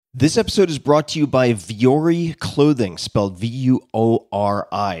This episode is brought to you by Vuori Clothing, spelled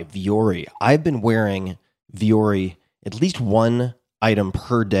V-U-O-R-I, Vuori. I've been wearing Vuori at least one item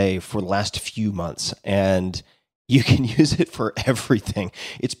per day for the last few months, and you can use it for everything.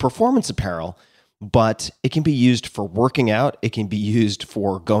 It's performance apparel, but it can be used for working out. It can be used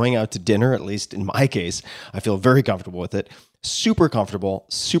for going out to dinner, at least in my case. I feel very comfortable with it. Super comfortable,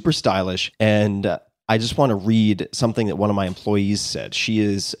 super stylish, and I just want to read something that one of my employees said. She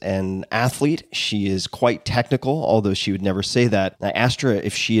is an athlete. She is quite technical, although she would never say that. I asked her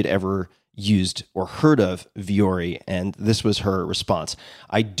if she had ever used or heard of Vuori, and this was her response.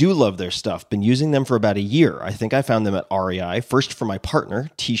 I do love their stuff. Been using them for about a year. I think I found them at REI. First for my partner,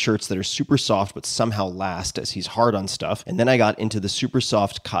 t-shirts that are super soft but somehow last as he's hard on stuff. And then I got into the super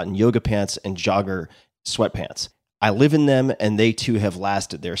soft cotton yoga pants and jogger sweatpants. I live in them, and they too have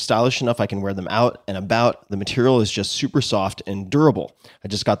lasted. They're stylish enough I can wear them out and about. The material is just super soft and durable. I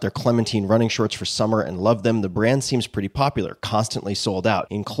just got their Clementine running shorts for summer and love them. The brand seems pretty popular, constantly sold out.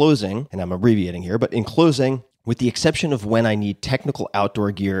 In closing, and I'm abbreviating here, but in closing, with the exception of when I need technical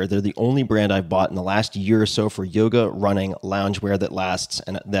outdoor gear, they're the only brand I've bought in the last year or so for yoga, running, loungewear that lasts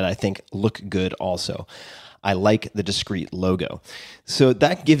and that I think look good also. I like the discreet logo. So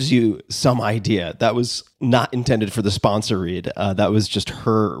that gives you some idea. That was not intended for the sponsor read. That was just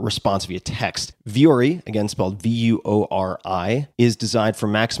her response via text. Vuori, again spelled V-U-O-R-I, is designed for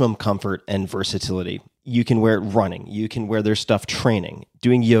maximum comfort and versatility. You can wear it running. You can wear their stuff training,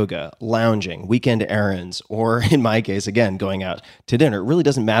 doing yoga, lounging, weekend errands, or in my case, again, going out to dinner. It really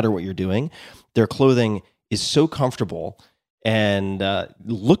doesn't matter what you're doing. Their clothing is so comfortable and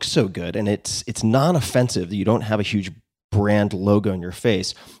looks so good, and it's non-offensive that you don't have a huge brand logo in your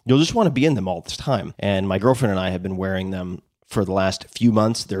face. You'll just want to be in them all the time. And my girlfriend and I have been wearing them for the last few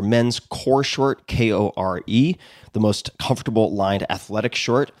months. They're men's core short, K-O-R-E. The most comfortable lined athletic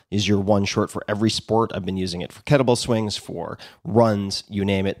short is your one short for every sport. I've been using it for kettlebell swings, for runs, you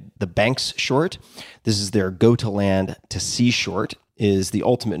name it. The Banks short, this is their go to land to sea short, is the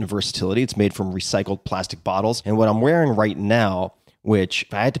ultimate in versatility. It's made from recycled plastic bottles. And what I'm wearing right now, which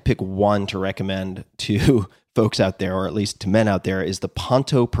if I had to pick one to recommend to folks out there, or at least to men out there, is the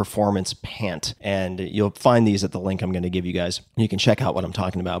Ponto Performance Pant. And you'll find these at the link I'm going to give you guys. You can check out what I'm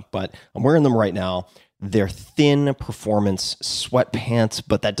talking about, but I'm wearing them right now. They're thin performance sweatpants,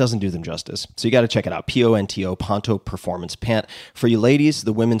 but that doesn't do them justice. So you got to check it out. P-O-N-T-O, Ponto Performance Pant. For you ladies,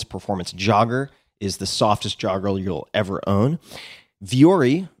 the women's performance jogger is the softest jogger you'll ever own.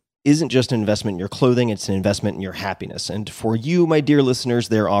 Vuori isn't just an investment in your clothing, it's an investment in your happiness. And for you, my dear listeners,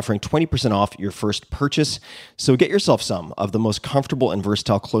 they're offering 20% off your first purchase. So get yourself some of the most comfortable and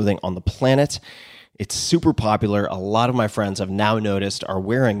versatile clothing on the planet. It's super popular. A lot of my friends I've now noticed are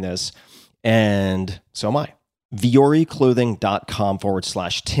wearing this, and so am I.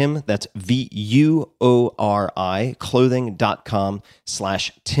 VuoriClothing.com/Tim. That's VUORI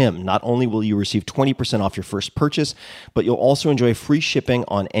clothing.com/Tim. Not only will you receive 20% off your first purchase, but you'll also enjoy free shipping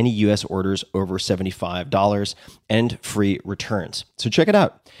on any U.S. orders over $75 and free returns. So check it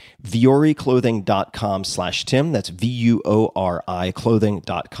out. VuoriClothing.com/Tim. That's VUORI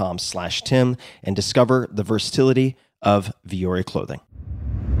clothing.com/Tim, and discover the versatility of Vuori Clothing.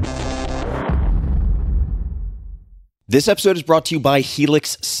 This episode is brought to you by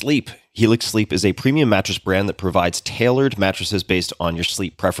Helix Sleep. Helix Sleep is a premium mattress brand that provides tailored mattresses based on your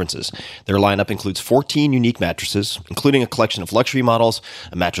sleep preferences. Their lineup includes 14 unique mattresses, including a collection of luxury models,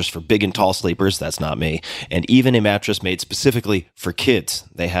 a mattress for big and tall sleepers, that's not me, and even a mattress made specifically for kids.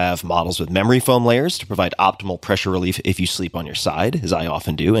 They have models with memory foam layers to provide optimal pressure relief if you sleep on your side, as I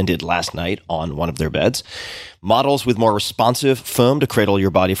often do and did last night on one of their beds. Models with more responsive foam to cradle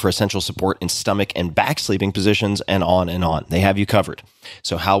your body for essential support in stomach and back sleeping positions, and on and on. They have you covered.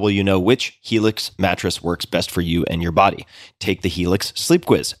 So how will you know which Helix mattress works best for you and your body? Take the Helix Sleep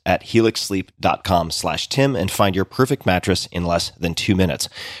Quiz at helixsleep.com/Tim and find your perfect mattress in less than 2 minutes.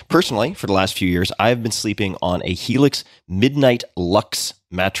 Personally, for the last few years, I've been sleeping on a Helix Midnight Luxe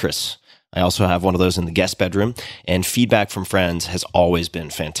mattress. I also have one of those in the guest bedroom, and feedback from friends has always been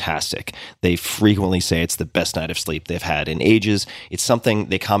fantastic. They frequently say it's the best night of sleep they've had in ages. It's something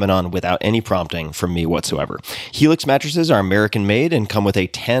they comment on without any prompting from me whatsoever. Helix mattresses are American-made and come with a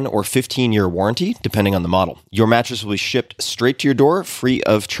 10 or 15-year warranty, depending on the model. Your mattress will be shipped straight to your door, free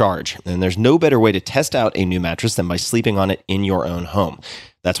of charge. And there's no better way to test out a new mattress than by sleeping on it in your own home.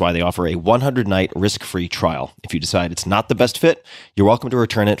 That's why they offer a 100-night risk-free trial. If you decide it's not the best fit, you're welcome to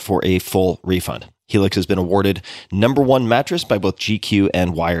return it for a full refund. Helix has been awarded #1 mattress by both GQ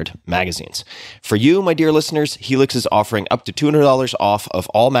and Wired magazines. For you, my dear listeners, Helix is offering up to $200 off of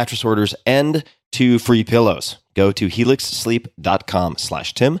all mattress orders and 2 free pillows. Go to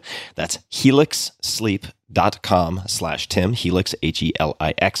helixsleep.com/Tim. That's helixsleep.com/Tim. Helix,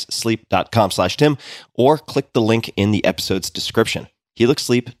 Helix, sleep.com/Tim, or click the link in the episode's description.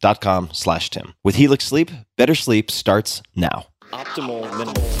 helixsleep.com/Tim. With Helix Sleep, better sleep starts now. Optimal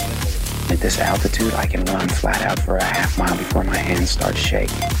minimal. At this altitude, I can run flat out for a half mile before my hands start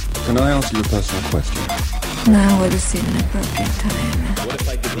shaking. Can I ask you a personal question? Now would seem an appropriate time. What if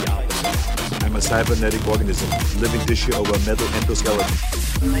I did the opposite? I'm a cybernetic organism, living tissue over a metal endoskeleton.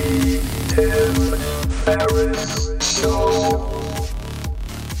 Tim Ferriss Show.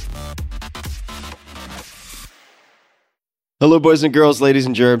 Hello, boys and girls, ladies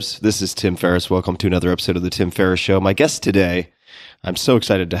and gerbs. This is Tim Ferriss. Welcome to another episode of the Tim Ferriss Show. My guest today, I'm so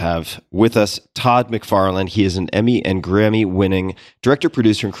excited to have with us Todd McFarlane. He is an Emmy and Grammy-winning director,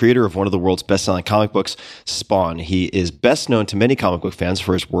 producer, and creator of one of the world's best-selling comic books, Spawn. He is best known to many comic book fans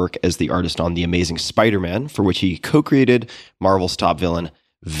for his work as the artist on The Amazing Spider-Man, for which he co-created Marvel's top villain,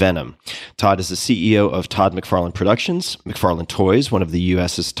 Venom. Todd is the CEO of Todd McFarlane Productions, McFarlane Toys, one of the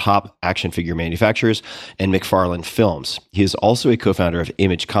U.S.'s top action figure manufacturers, and McFarlane Films. He is also a co-founder of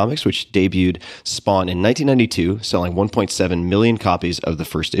Image Comics, which debuted Spawn in 1992, selling 1.7 million copies of the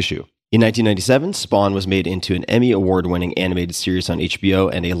first issue. In 1997, Spawn was made into an Emmy Award-winning animated series on HBO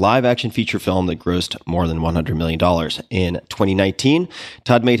and a live-action feature film that grossed more than $100 million. In 2019,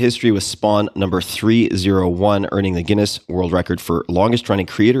 Todd made history with Spawn number 301, earning the Guinness World Record for longest-running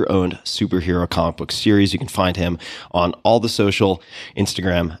creator-owned superhero comic book series. You can find him on all the social,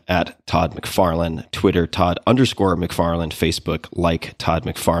 Instagram at Todd McFarlane, Twitter Todd_McFarlane, Facebook like Todd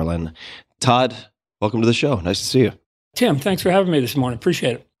McFarlane. Todd, welcome to the show. Nice to see you. Tim, thanks for having me this morning.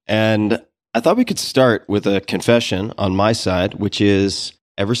 Appreciate it. And I thought we could start with a confession on my side, which is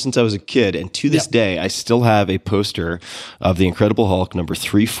ever since I was a kid, and to this day, I still have a poster of the Incredible Hulk number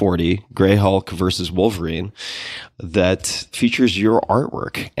 340, Grey Hulk versus Wolverine, that features your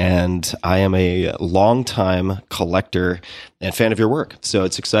artwork. And I am a longtime collector and fan of your work. So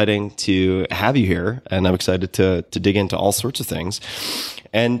it's exciting to have you here, and I'm excited to dig into all sorts of things.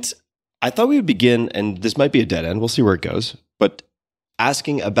 And I thought we would begin, and this might be a dead end, we'll see where it goes, but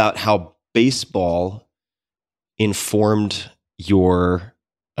asking about how baseball informed your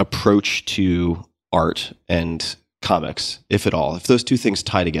approach to art and comics, if at all, if those two things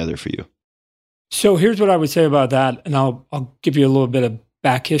tie together for you. So here's what I would say about that, and I'll give you a little bit of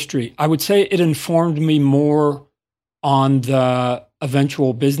back history. I would say it informed me more on the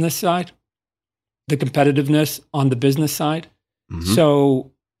eventual business side, the competitiveness on the business side. Mm-hmm. So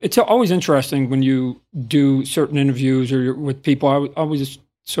it's always interesting when you do certain interviews or you're with people. I always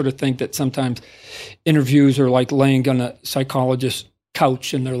sort of think that sometimes interviews are like laying on a psychologist's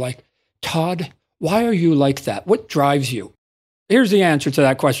couch and they're like, Todd, why are you like that? What drives you? Here's the answer to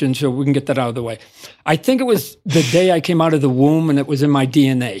that question so we can get that out of the way. I think it was the day I came out of the womb and it was in my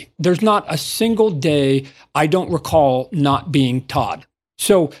DNA. There's not a single day I don't recall not being Todd.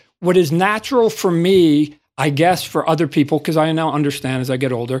 So what is natural for me, I guess for other people, because I now understand as I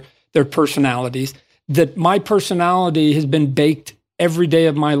get older, their personalities, that my personality has been baked every day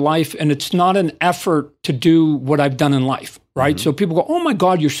of my life, and it's not an effort to do what I've done in life, right? Mm-hmm. So people go, oh my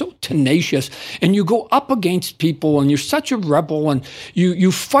God, you're so tenacious, and you go up against people, and you're such a rebel, and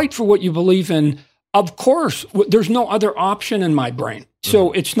you fight for what you believe in. Of course, there's no other option in my brain.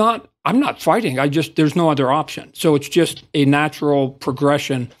 So it's not, I'm not fighting, there's no other option. So it's just a natural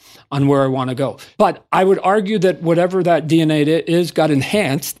progression on where I want to go. But I would argue that whatever that DNA is got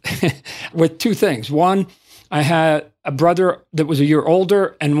enhanced with two things. One, I had a brother that was a year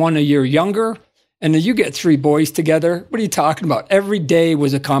older and one a year younger. And then you get three boys together. What are you talking about? Every day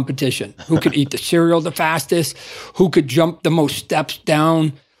was a competition. Who could eat the cereal the fastest? Who could jump the most steps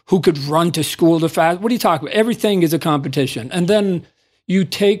down? Who could run to school the fastest? What are you talking about? Everything is a competition. And then you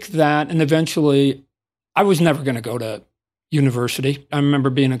take that and eventually, I was never going to go to university. I remember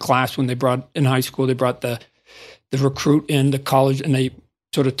being in class when in high school, they brought the recruit in the college and they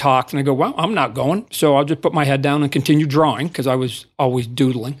sort of talked and I go, well, I'm not going. So I'll just put my head down and continue drawing because I was always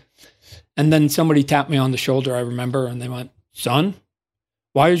doodling. And then somebody tapped me on the shoulder, I remember, and they went, son,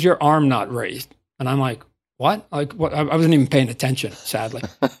 why is your arm not raised? And I'm like, what? Like, what? I wasn't even paying attention, sadly.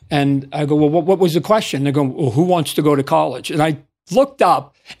 And I go, well, what was the question? They go, well, who wants to go to college? And I looked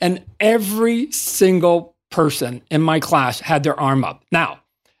up and every single person in my class had their arm up. Now,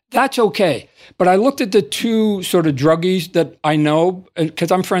 that's okay. But I looked at the two sort of druggies that I know,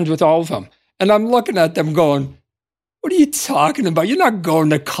 because I'm friends with all of them. And I'm looking at them going, what are you talking about? You're not going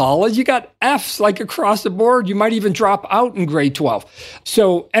to college. You got Fs like across the board. You might even drop out in grade 12.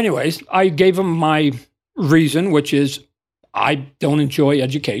 So anyways, I gave them my reason, which is I don't enjoy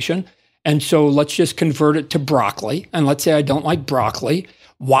education. And so let's just convert it to broccoli. And let's say I don't like broccoli.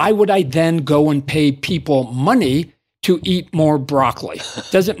 Why would I then go and pay people money to eat more broccoli?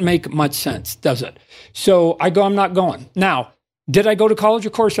 Doesn't make much sense, does it? So I go, I'm not going. Now, did I go to college?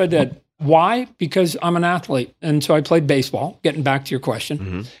 Of course I did. Why? Because I'm an athlete. And so I played baseball, getting back to your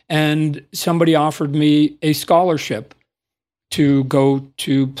question. And somebody offered me a scholarship to go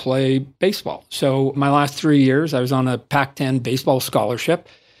to play baseball. So my last 3 years, I was on a Pac-10 baseball scholarship.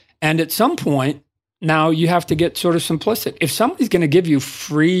 And at some point, now you have to get sort of simplistic. If somebody's going to give you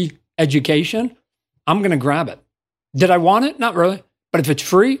free education, I'm going to grab it. Did I want it? Not really. But if it's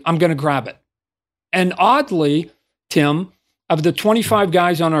free, I'm going to grab it. And oddly, Tim, of the 25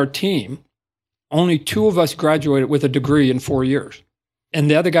 guys on our team, only 2 of us graduated with a degree in 4 years.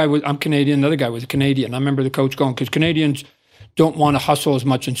 And the other guy I'm Canadian, the other guy was a Canadian. I remember the coach going, because Canadians don't want to hustle as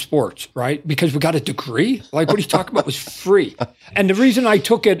much in sports, right? Because we got a degree? Like, what are you talking about? It was free. And the reason I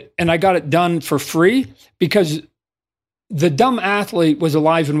took it and I got it done for free, because the dumb athlete was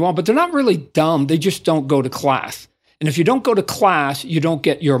alive and well, but they're not really dumb. They just don't go to class. And if you don't go to class, you don't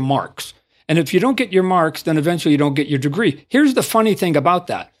get your marks. And if you don't get your marks, then eventually you don't get your degree. Here's the funny thing about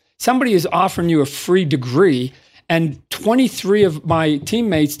that. Somebody is offering you a free degree, and 23 of my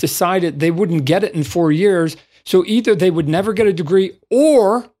teammates decided they wouldn't get it in 4 years. So either they would never get a degree,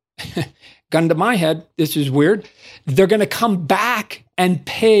 or, gun to my head, this is weird, they're going to come back and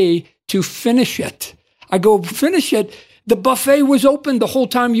pay to finish it. I go, finish it? The buffet was open the whole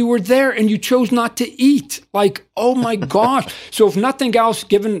time you were there and you chose not to eat. Like, oh my gosh. So if nothing else,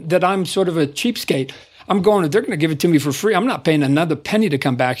 given that I'm sort of a cheapskate, I'm going, if they're going to give it to me for free, I'm not paying another penny to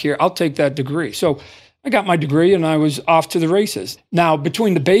come back here. I'll take that degree. So I got my degree and I was off to the races. Now,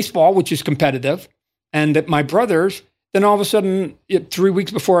 between the baseball, which is competitive, and at my brother's, then all of a sudden, 3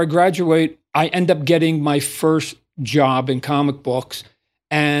 weeks before I graduate, I end up getting my first job in comic books.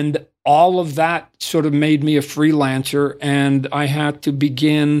 And all of that sort of made me a freelancer, and I had to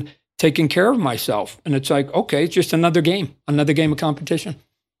begin taking care of myself. And it's like, okay, it's just another game of competition.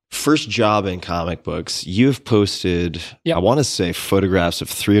 First job in comic books, you've posted, I want to say, photographs of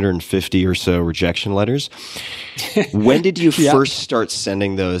 350 or so rejection letters. When did you first start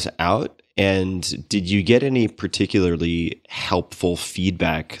sending those out? And did you get any particularly helpful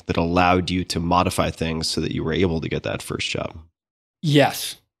feedback that allowed you to modify things so that you were able to get that first job?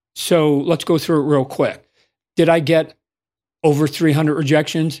 Yes. So let's go through it real quick. Did I get over 300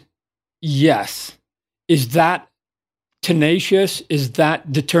 rejections? Yes. Is that tenacious? Is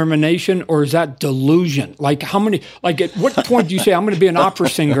that determination? Or is that delusion? Like how many, like at what point do you say, I'm going to be an opera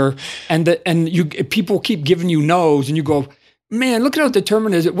singer, and people keep giving you no's and you go, man, look at how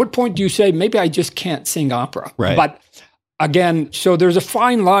determined it is. At what point do you say, maybe I just can't sing opera? Right. But again, so there's a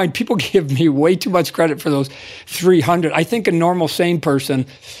fine line. People give me way too much credit for those 300. I think a normal, sane person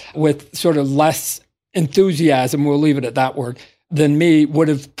with sort of less enthusiasm, we'll leave it at that word, than me would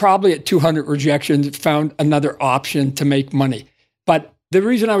have probably at 200 rejections found another option to make money. But the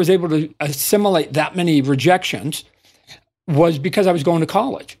reason I was able to assimilate that many rejections was because I was going to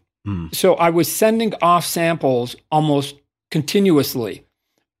college. So I was sending off samples almost continuously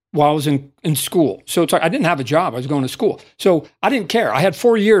while I was in school. So it's like I didn't have a job. I was going to school. So I didn't care. I had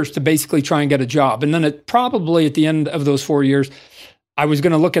 4 years to basically try and get a job. And then probably at the end of those 4 years, I was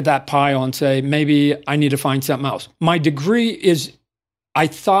going to look at that pile and say, maybe I need to find something else. My degree I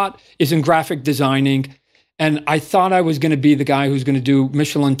thought is in graphic designing. And I thought I was going to be the guy who's going to do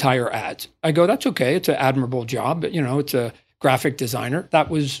Michelin tire ads. I go, that's okay. It's an admirable job. But, it's a graphic designer. That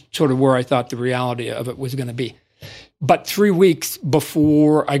was sort of where I thought the reality of it was going to be. But 3 weeks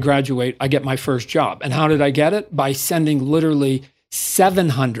before I graduate, I get my first job. And how did I get it? By sending literally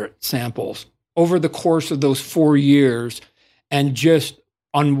 700 samples over the course of those 4 years. And just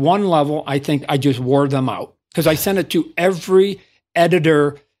on one level, I think I just wore them out. Because I sent it to every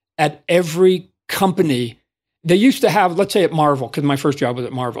editor at every company. They used to have, let's say at Marvel, because my first job was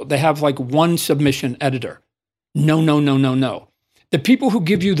at Marvel, they have like one submission editor. No. The people who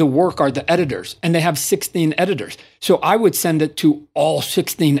give you the work are the editors, and they have 16 editors. So I would send it to all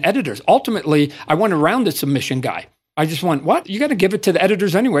 16 editors. Ultimately, I went around the submission guy. I just went, what? You got to give it to the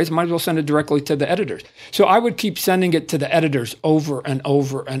editors anyways. Might as well send it directly to the editors. So I would keep sending it to the editors over and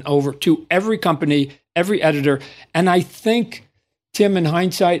over and over, to every company, every editor. And I think, Tim, in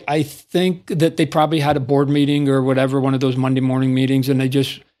hindsight, I think that they probably had a board meeting or whatever, one of those Monday morning meetings, and they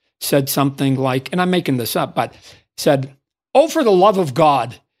just said something like, and I'm making this up, but said, oh, for the love of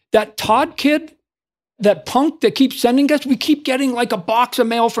God, that Todd kid, that punk that keeps sending us, we keep getting like a box of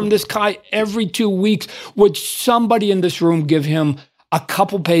mail from this guy every 2 weeks. Would somebody in this room give him a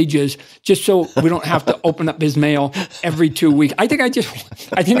couple pages just so we don't have to open up his mail every 2 weeks. I think I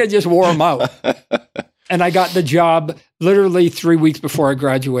just wore him out. And I got the job literally 3 weeks before I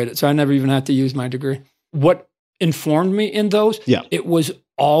graduated. So I never even had to use my degree. What informed me in those? Yeah. It was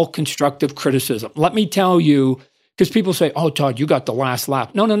all constructive criticism. Let me tell you, because people say, oh, Todd, you got the last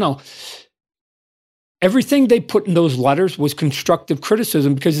laugh. No. Everything they put in those letters was constructive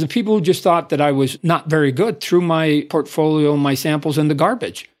criticism because the people who just thought that I was not very good threw my portfolio, my samples in the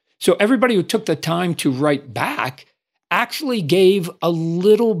garbage. So everybody who took the time to write back actually gave a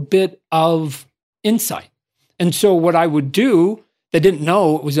little bit of insight. And so what I would do, they didn't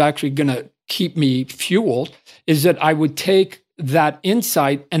know it was actually going to keep me fueled, is that I would take that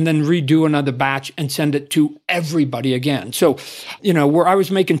insight and then redo another batch and send it to everybody again. So, where I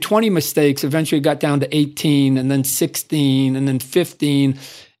was making 20 mistakes, eventually got down to 18 and then 16 and then 15.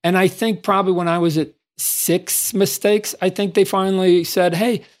 And I think probably when I was at 6 mistakes, I think they finally said,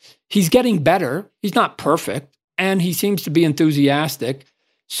 hey, he's getting better. He's not perfect. And he seems to be enthusiastic.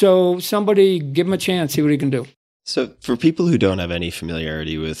 So somebody give him a chance, see what he can do. So for people who don't have any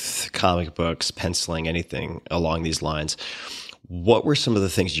familiarity with comic books, penciling, anything along these lines, what were some of the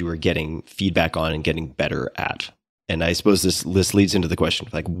things you were getting feedback on and getting better at? And I suppose this leads into the question,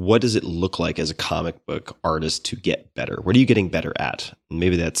 like, what does it look like as a comic book artist to get better? What are you getting better at?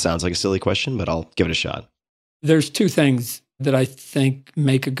 Maybe that sounds like a silly question, but I'll give it a shot. There's 2 things that I think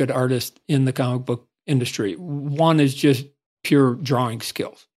make a good artist in the comic book industry. One is just pure drawing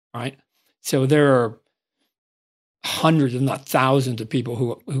skills, right? So there are hundreds, if not thousands, of people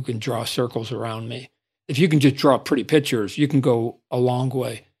who can draw circles around me. If you can just draw pretty pictures, you can go a long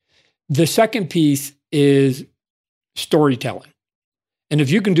way. The second piece is storytelling. And if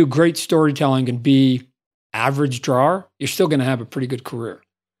you can do great storytelling and be average drawer, you're still going to have a pretty good career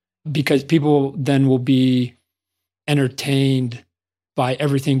because people then will be entertained by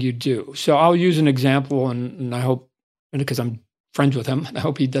everything you do. So I'll use an example, and I hope, because I'm friends with him, and I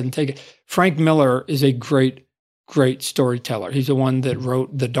hope he doesn't take it. Frank Miller is a great storyteller. He's the one that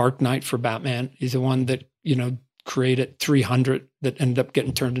wrote The Dark Knight for Batman. He's the one that, created 300 that ended up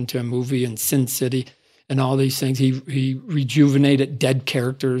getting turned into a movie, and Sin City and all these things. He rejuvenated dead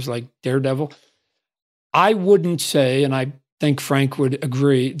characters like Daredevil. I wouldn't say, and I think Frank would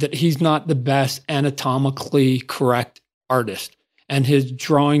agree, that he's not the best anatomically correct artist, and his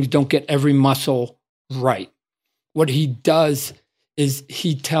drawings don't get every muscle right. What he does is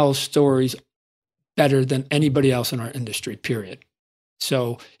he tells stories better than anybody else in our industry, period.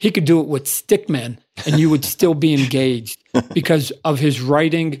 So he could do it with stickmen and you would still be engaged because of his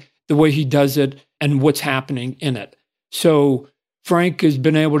writing, the way he does it, and what's happening in it. So Frank has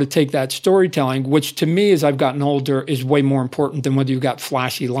been able to take that storytelling, which to me, as I've gotten older, is way more important than whether you've got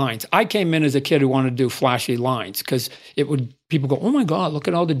flashy lines. I came in as a kid who wanted to do flashy lines because people go, oh my God, look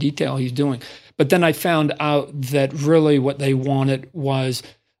at all the detail he's doing. But then I found out that really what they wanted was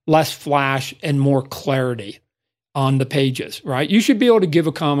less flash and more clarity on the pages, right? You should be able to give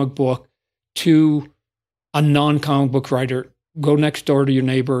a comic book to a non-comic book writer, go next door to your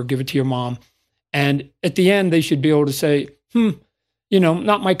neighbor, give it to your mom. And at the end, they should be able to say,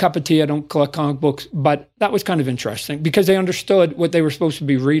 not my cup of tea. I don't collect comic books, but that was kind of interesting because they understood what they were supposed to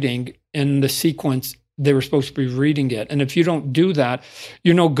be reading in the sequence they were supposed to be reading it. And if you don't do that,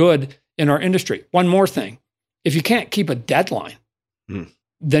 you're no good in our industry. One more thing. If you can't keep a deadline,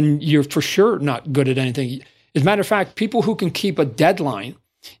 then you're for sure not good at anything. As a matter of fact, people who can keep a deadline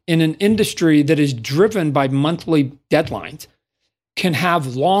in an industry that is driven by monthly deadlines can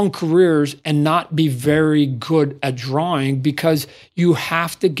have long careers and not be very good at drawing because you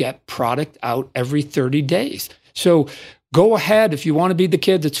have to get product out every 30 days. So go ahead if you want to be the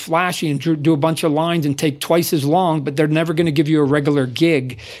kid that's flashy and do a bunch of lines and take twice as long, but they're never going to give you a regular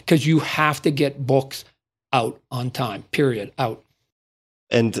gig because you have to get books out on time, period, out.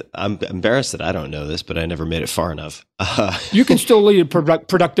 And I'm embarrassed that I don't know this, but I never made it far enough. You can still lead a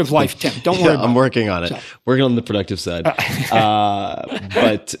productive life, Tim. Don't worry about it. I'm working on it. Working on the productive side.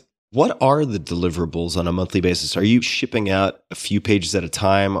 But what are the deliverables on a monthly basis? Are you shipping out a few pages at a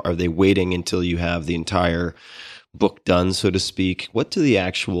time? Are they waiting until you have the entire book done, so to speak? What do the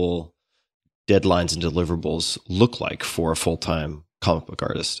actual deadlines and deliverables look like for a full-time comic book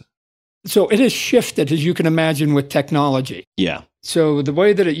artist? So it has shifted, as you can imagine, with technology. Yeah. So the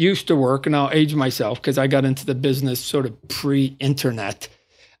way that it used to work, and I'll age myself because I got into the business sort of pre-internet,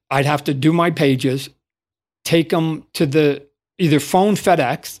 I'd have to do my pages, take them to the either phone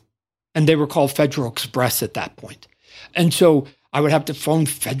FedEx, and they were called Federal Express at that point. And so I would have to phone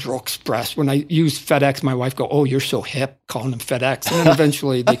Federal Express. When I used FedEx, my wife go, oh, you're so hip calling them FedEx. And then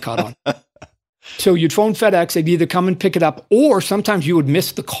eventually they caught on. So you'd phone FedEx, they'd either come and pick it up, or sometimes you would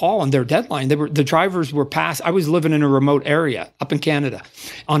miss the call on their deadline. The drivers were past. I was living in a remote area up in Canada,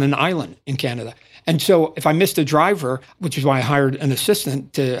 on an island in Canada. And so if I missed a driver, which is why I hired an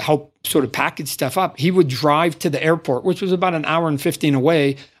assistant to help sort of package stuff up, he would drive to the airport, which was about an hour and 15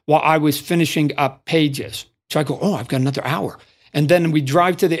 away, while I was finishing up pages. So I go, oh, I've got another hour. And then we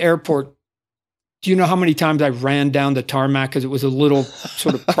drive to the airport. Do you know how many times I ran down the tarmac because it was a little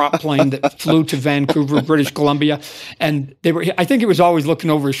sort of prop plane that flew to Vancouver, British Columbia? And I think he was always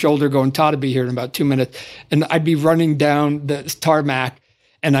looking over his shoulder going, Todd will be here in about 2 minutes. And I'd be running down the tarmac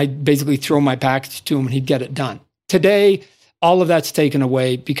and I'd basically throw my package to him and he'd get it done. Today, all of that's taken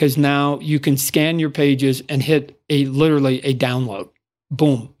away because now you can scan your pages and hit literally a download.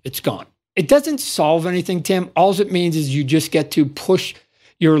 Boom, it's gone. It doesn't solve anything, Tim. All it means is you just get to push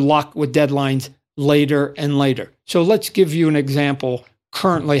your luck with deadlines later and later. So let's give you an example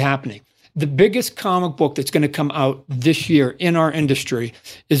currently happening. The biggest comic book that's going to come out this year in our industry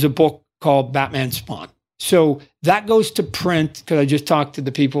is a book called Batman Spawn. So that goes to print, because I just talked to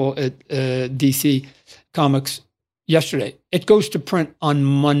the people at DC Comics yesterday. It goes to print on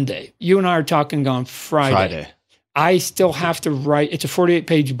Monday. You and I are talking on Friday. I still have to write. It's a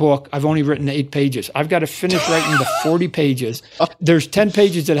 48-page book. I've only written 8 pages. I've got to finish writing the 40 pages. There's 10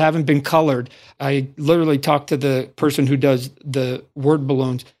 pages that haven't been colored. I literally talked to the person who does the word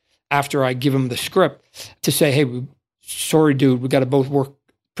balloons after I give them the script to say, hey, sorry, dude, we got to both work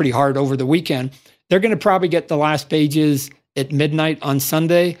pretty hard over the weekend. They're going to probably get the last pages at midnight on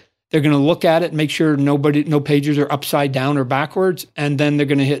Sunday. They're going to look at it, make sure no pages are upside down or backwards, and then they're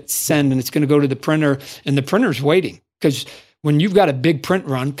going to hit send, and it's going to go to the printer, and the printer's waiting. Because when you've got a big print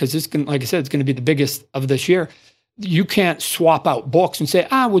run, because like I said, it's going to be the biggest of this year, you can't swap out books and say,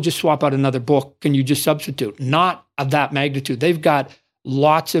 we'll just swap out another book. Can you just substitute? Not of that magnitude. They've got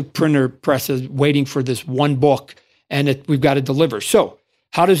lots of printer presses waiting for this one book, and we've got to deliver. So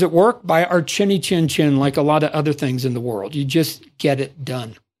how does it work? By our chinny chin chin, like a lot of other things in the world. You just get it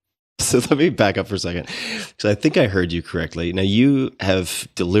done. So let me back up for a second, because I think I heard you correctly. Now, you have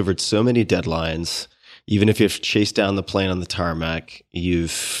delivered so many deadlines. Even if you've chased down the plane on the tarmac, you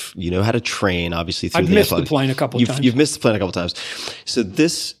know how to train, obviously. Through I've missed the plane a couple of times. You've missed the plane a couple of times. So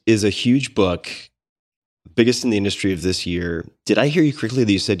this is a huge book, biggest in the industry of this year. Did I hear you correctly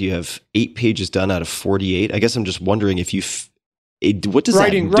that you said you have 8 pages done out of 48? I guess I'm just wondering if you... What does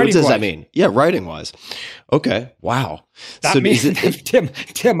that mean? Yeah, writing wise. Okay. Wow. That means,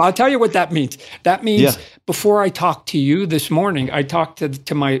 Tim, I'll tell you what that means. That means before I talked to you this morning, I talked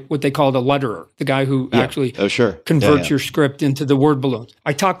to my, what they call the letterer, the guy who actually converts your script into the word balloons.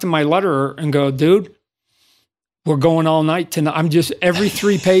 I talked to my letterer and go, dude, we're going all night tonight. I'm just, every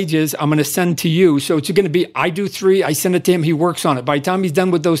 3 pages I'm going to send to you. So it's going to be, I do 3, I send it to him, he works on it. By the time he's done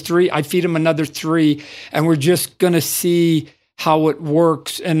with those 3, I feed him another 3, and we're just going to see how it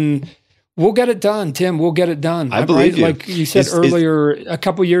works, and we'll get it done, Tim. We'll get it done. I believe you. Like you said earlier, a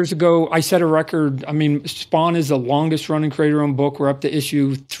couple years ago, I set a record. I mean, Spawn is the longest running creator-owned book. We're up to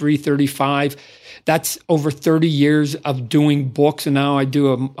issue 335. That's over 30 years of doing books, and now I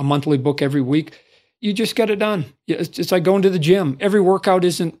do a monthly book every week. You just get it done. It's like going to the gym. Every workout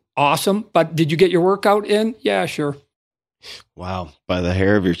isn't awesome, but did you get your workout in? Yeah, sure. Wow. By the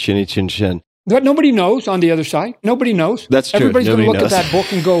hair of your chinny chin chin. But nobody knows on the other side. Nobody knows. That's true. Everybody's going to look at that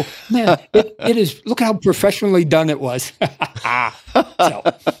book and go, man, it is, look how professionally done it was.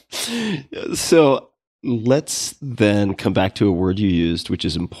 So let's then come back to a word you used, which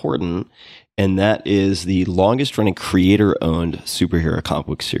is important, and that is the longest running creator-owned superhero comic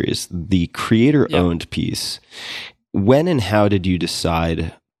book series, the creator-owned piece. When and how did you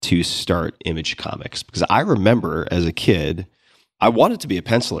decide to start Image Comics? Because I remember as a kid, I wanted to be a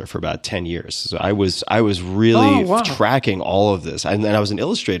penciler for about 10 years. So I was really tracking all of this. And then I was an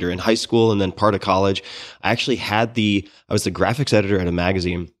illustrator in high school and then part of college. I actually I was the graphics editor at a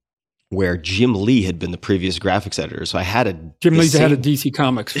magazine where Jim Lee had been the previous graphics editor. So I had Jim Lee's the head of DC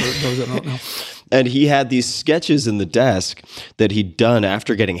Comics, for those that don't know. And he had these sketches in the desk that he'd done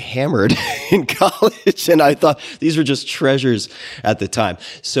after getting hammered in college. And I thought these were just treasures at the time.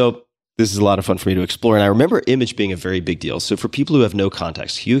 So this is a lot of fun for me to explore. And I remember Image being a very big deal. So for people who have no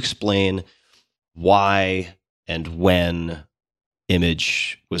context, can you explain why and when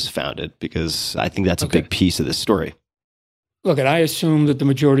Image was founded? Because I think that's a big piece of this story. Look, I assume that the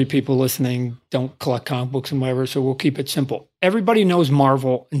majority of people listening don't collect comic books and whatever, so we'll keep it simple. Everybody knows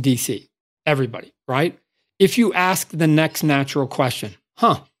Marvel and DC. Everybody, right? If you ask the next natural question,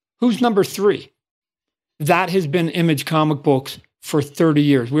 who's number 3? That has been Image comic books for 30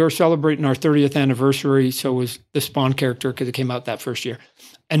 years. We were celebrating our 30th anniversary, so was the Spawn character because it came out that first year.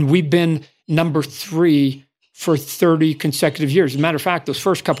 And we've been number 3 for 30 consecutive years. As a matter of fact, those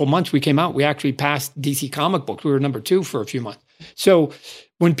first couple months we came out, we actually passed DC Comic Books. We were number 2 for a few months. So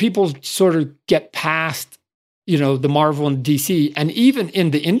when people sort of get past, the Marvel and DC, and even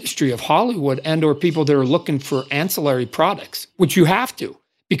in the industry of Hollywood and or people that are looking for ancillary products, which you have to,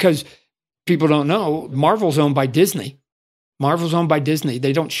 because people don't know, Marvel's owned by Disney.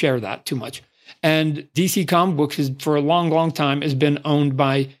 They don't share that too much. And DC Comic Books is, for a long, long time, has been owned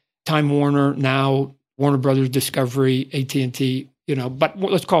by Time Warner, now Warner Brothers, Discovery, AT&T, but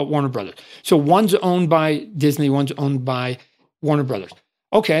let's call it Warner Brothers. So one's owned by Disney, one's owned by Warner Brothers.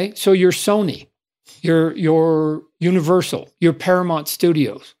 Okay, so you're Sony, you're Universal, you're Paramount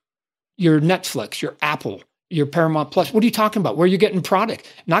Studios, you're Netflix, you're Apple, you're Paramount Plus. What are you talking about? Where are you getting product?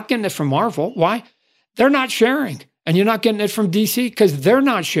 Not getting it from Marvel. Why? They're not sharing. And you're not getting it from DC because they're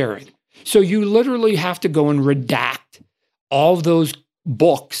not sharing. So you literally have to go and redact all of those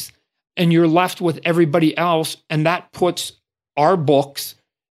books, and you're left with everybody else, and that puts our books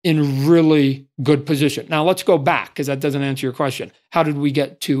in really good position. Now, let's go back, because that doesn't answer your question. How did we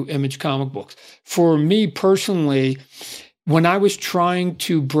get to Image Comic Books? For me personally, when I was trying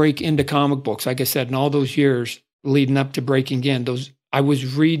to break into comic books, like I said, in all those years leading up to breaking in, I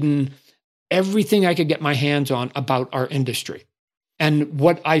was reading everything I could get my hands on about our industry. And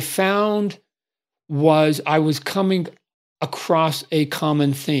what I found was I was coming across a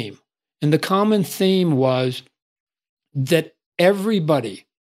common theme. And the common theme was that everybody,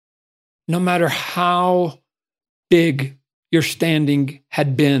 no matter how big your standing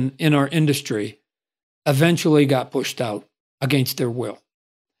had been in our industry, eventually got pushed out against their will.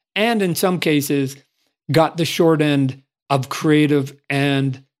 And in some cases, got the short end of creative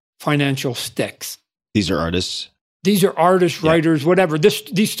and financial sticks. These are artists? These are artists, writers, whatever.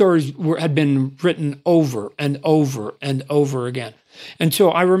 These stories had been written over and over and over again. And so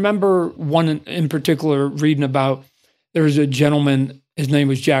I remember one in particular reading about, there was a gentleman, his name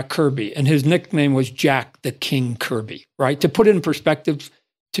was Jack Kirby, and his nickname was Jack the King Kirby, right? To put it in perspective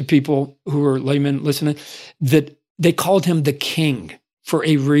to people who are laymen listening, that they called him the King for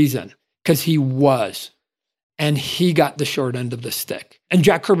a reason, because he was. And he got the short end of the stick. And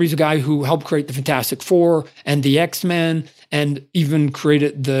Jack Kirby's a guy who helped create the Fantastic Four and the X-Men, and even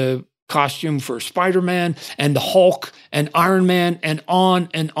created the costume for Spider-Man and the Hulk and Iron Man and on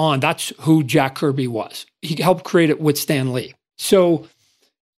and on. That's who Jack Kirby was. He helped create it with Stan Lee. So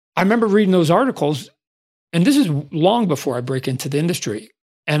I remember reading those articles, and this is long before I break into the industry.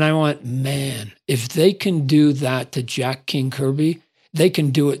 And I went, man, if they can do that to Jack King Kirby, they can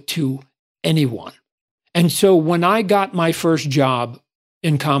do it to anyone. And so when I got my first job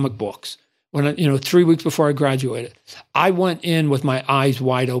in comic books, 3 weeks before I graduated, I went in with my eyes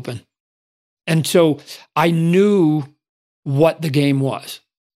wide open. And so I knew what the game was.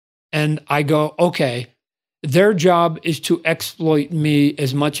 And I go, okay, their job is to exploit me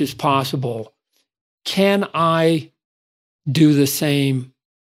as much as possible. Can I do the same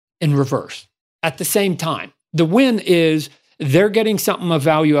in reverse at the same time? The win is they're getting something of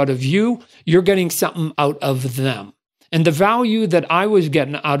value out of you. You're getting something out of them. And the value that I was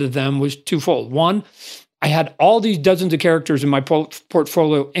getting out of them was twofold. One, I had all these dozens of characters in my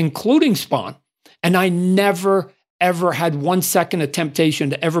portfolio, including Spawn, and I never, ever had 1 second of temptation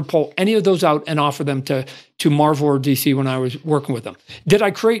to ever pull any of those out and offer them to Marvel or DC when I was working with them. Did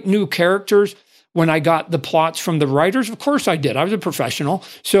I create new characters when I got the plots from the writers? Of course I did. I was a professional.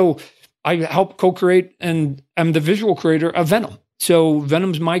 So I helped co-create, and I'm the visual creator of Venom. So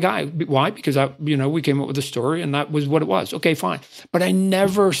Venom's my guy. Why? Because we came up with a story, and that was what it was. Okay, fine. But I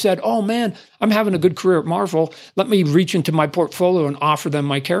never said, oh man, I'm having a good career at Marvel. Let me reach into my portfolio and offer them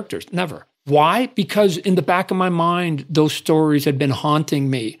my characters. Never. Why? Because in the back of my mind, those stories had been haunting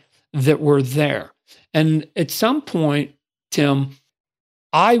me that were there. And at some point, Tim,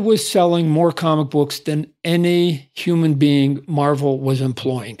 I was selling more comic books than any human being Marvel was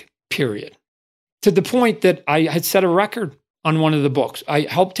employing. Period. To the point that I had set a record on one of the books. I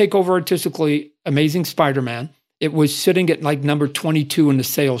helped take over artistically Amazing Spider-Man. It was sitting at like number 22 in the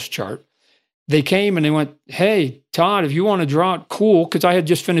sales chart. They came and they went, hey, Todd, if you want to draw it, cool, because I had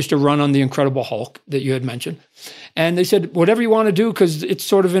just finished a run on the Incredible Hulk that you had mentioned. And they said, whatever you want to do, because it's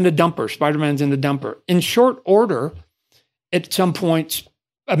sort of in the dumper. Spider-Man's in the dumper. In short order, at some point,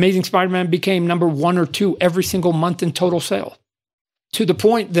 Amazing Spider-Man became number 1 or 2 every single month in total sale. To the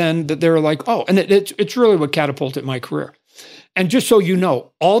point then that they were like, oh, and it's really what catapulted my career. And just so you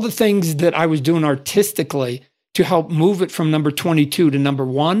know, all the things that I was doing artistically to help move it from number 22 to number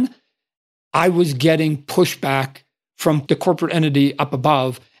 1, I was getting pushback from the corporate entity up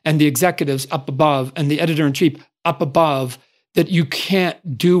above and the executives up above and the editor-in-chief up above that you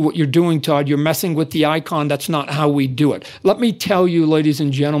can't do what you're doing, Todd. You're messing with the icon. That's not how we do it. Let me tell you, ladies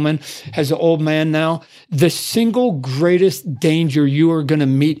and gentlemen, as an old man now, the single greatest danger you are going to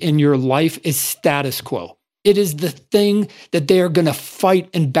meet in your life is status quo. It is the thing that they are going to fight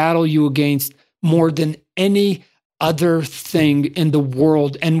and battle you against more than any other thing in the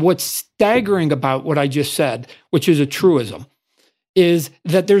world. And what's staggering about what I just said, which is a truism, is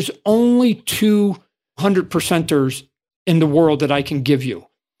that there's only 200%ers in the world that I can give you.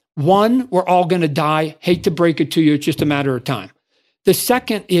 One, we're all going to die. Hate to break it to you. It's just a matter of time. The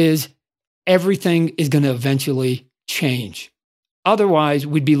second is everything is going to eventually change. Otherwise,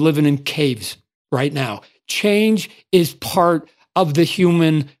 we'd be living in caves right now. Change is part of the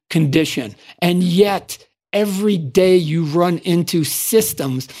human condition. And yet, every day you run into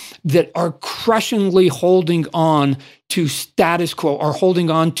systems that are crushingly holding on to status quo, or holding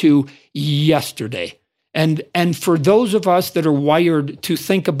on to yesterday. And for those of us that are wired to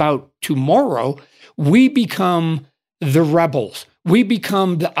think about tomorrow, we become the rebels. We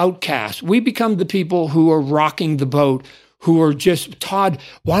become the outcasts. We become the people who are rocking the boat, who are just, Todd,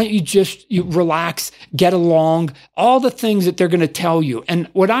 why don't you relax, get along, all the things that they're going to tell you. And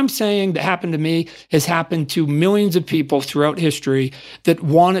what I'm saying that happened to me has happened to millions of people throughout history that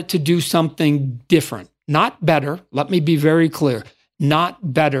wanted to do something different, not better. Let me be very clear,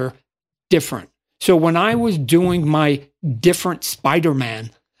 not better, different. So when I was doing my different Spider-Man,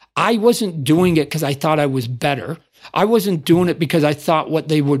 I wasn't doing it because I thought I was better. I wasn't doing it because I thought what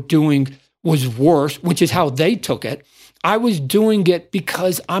they were doing was worse, which is how they took it. I was doing it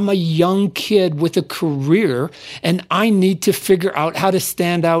because I'm a young kid with a career, and I need to figure out how to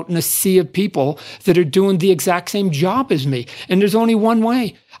stand out in a sea of people that are doing the exact same job as me. And there's only one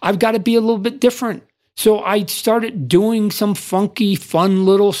way. I've got to be a little bit different. So I started doing some funky, fun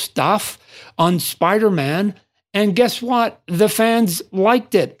little stuff on Spider-Man. And guess what? The fans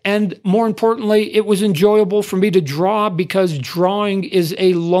liked it. And more importantly, it was enjoyable for me to draw, because drawing is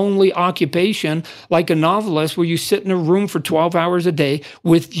a lonely occupation, like a novelist, where you sit in a room for 12 hours a day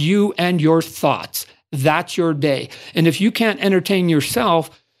with you and your thoughts. That's your day. And if you can't entertain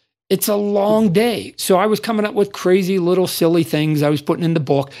yourself, it's a long day. So I was coming up with crazy little silly things I was putting in the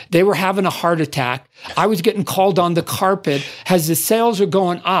book. They were having a heart attack. I was getting called on the carpet. As the sales are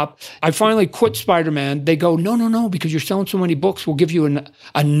going up, I finally quit Spider-Man. They go, no, because you're selling so many books, we'll give you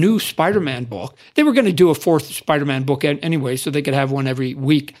a new Spider-Man book. They were going to do a fourth Spider-Man book anyway, so they could have one every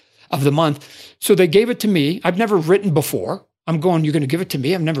week of the month. So they gave it to me. I've never written before. I'm going, you're going to give it to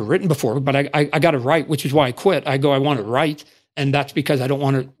me? I've never written before, but I got to write, which is why I quit. I want to write. And that's because I don't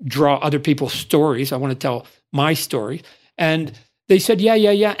want to draw other people's stories. I want to tell my story. And they said,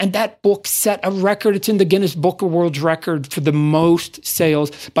 yeah. And that book set a record. It's in the Guinness Book of World Records for the most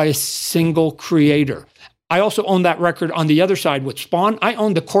sales by a single creator. I also own that record on the other side with Spawn. I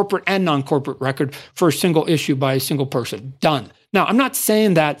own the corporate and non-corporate record for a single issue by a single person. Done. Now, I'm not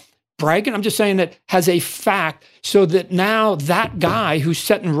saying that bragging. I'm just saying that as a fact, so that now that guy who's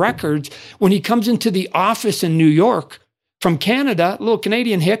setting records, when he comes into the office in New York, from Canada, a little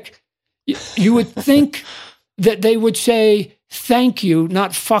Canadian hick, you would think that they would say, thank you,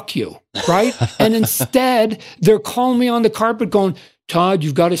 not fuck you, right? And instead, they're calling me on the carpet going, Todd,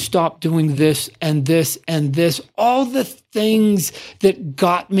 you've got to stop doing this and this and this. All the things that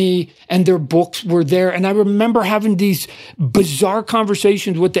got me, and their books were there. And I remember having these bizarre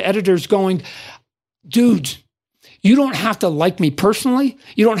conversations with the editors going, dude, you don't have to like me personally.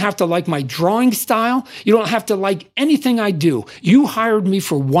 You don't have to like my drawing style. You don't have to like anything I do. You hired me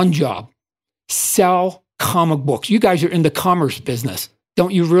for one job: sell comic books. You guys are in the commerce business.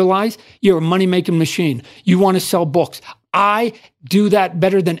 Don't you realize? You're a money-making machine. You want to sell books. I do that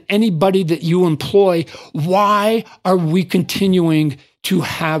better than anybody that you employ. Why are we continuing to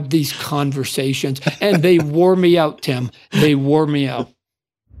have these conversations? And they wore me out, Tim. They wore me out.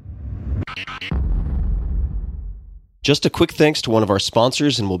 Just a quick thanks to one of our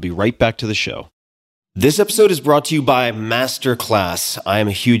sponsors, and we'll be right back to the show. This episode is brought to you by Masterclass. I am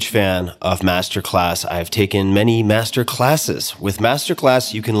a huge fan of Masterclass. I have taken many master classes. With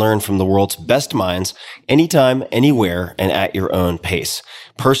Masterclass, you can learn from the world's best minds anytime, anywhere, and at your own pace.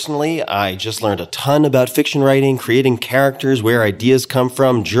 Personally, I just learned a ton about fiction writing, creating characters, where ideas come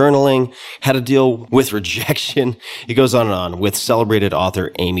from, journaling, how to deal with rejection. It goes on with celebrated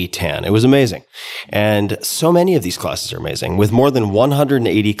author Amy Tan. It was amazing. And so many of these classes are amazing. With more than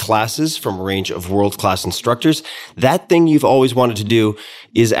 180 classes from a range of world-class instructors, that thing you've always wanted to do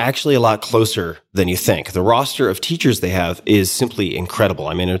is actually a lot closer than you think. The roster of teachers they have is simply incredible.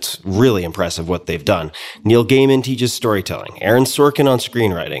 I mean, it's really impressive what they've done. Neil Gaiman teaches storytelling, Aaron Sorkin on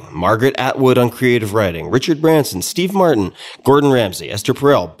screenwriting, Margaret Atwood on creative writing, Richard Branson, Steve Martin, Gordon Ramsay, Esther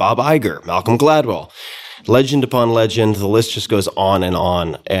Perel, Bob Iger, Malcolm Gladwell. Legend upon legend, the list just goes on,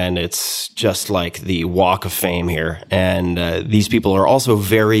 and it's just like the walk of fame here. And these people are also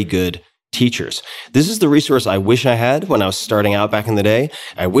very good teachers. This is the resource I wish I had when I was starting out back in the day.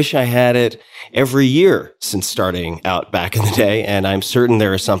 I wish I had it every year since starting out back in the day, and I'm certain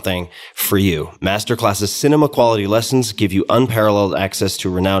there is something for you. Masterclass's cinema quality lessons give you unparalleled access to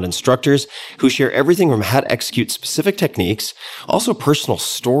renowned instructors who share everything from how to execute specific techniques, also personal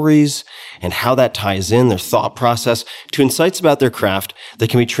stories, and how that ties in their thought process to insights about their craft that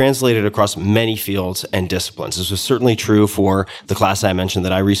can be translated across many fields and disciplines. This was certainly true for the class I mentioned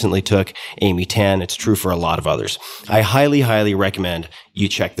that I recently took, Amy Tan. It's true for a lot of others. I highly, highly recommend you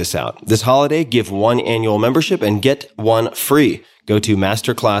check this out. This holiday, give one annual membership and get one free. Go to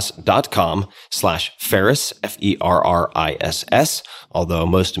masterclass.com/Ferriss, Ferriss, although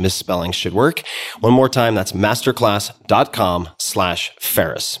most misspellings should work. One more time, that's masterclass.com/Ferriss,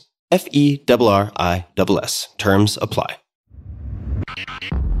 Ferriss. Terms apply.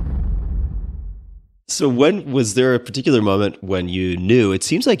 So when was there a particular moment when you knew, it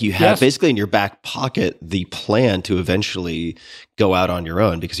seems like you had basically in your back pocket the plan to eventually go out on your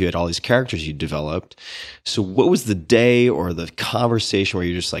own because you had all these characters you developed. So what was the day or the conversation where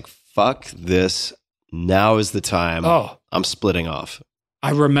you're just like, fuck this, now is the time, I'm splitting off?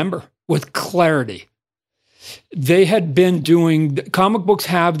 I remember with clarity. They had been doing, comic books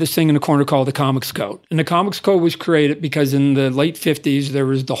have this thing in the corner called the Comics Code. And the Comics Code was created because in the late 50s, there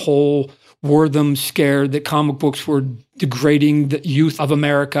was the whole Wortham scared that comic books were degrading the youth of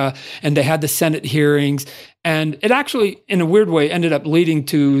America, and they had the Senate hearings. And it actually, in a weird way, ended up leading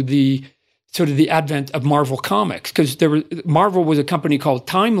to the sort of the advent of Marvel Comics, because Marvel was a company called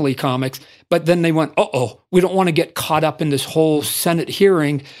Timely Comics, but then they went, we don't want to get caught up in this whole Senate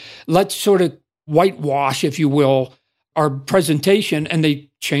hearing. Let's sort of whitewash, if you will, our presentation. And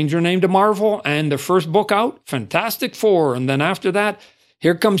they changed their name to Marvel, and their first book out, Fantastic Four. And then after that,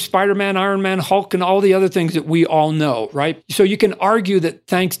 here comes Spider-Man, Iron Man, Hulk, and all the other things that we all know, right? So you can argue that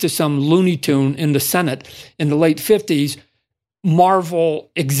thanks to some Looney Tune in the Senate in the late 50s, Marvel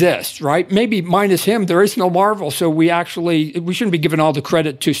exists, right? Maybe minus him, there is no Marvel. So we shouldn't be giving all the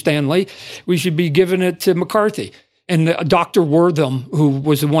credit to Stan Lee. We should be giving it to McCarthy. And Dr. Wortham, who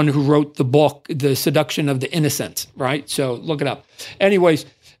was the one who wrote the book, The Seduction of the Innocents, right? So look it up. Anyways,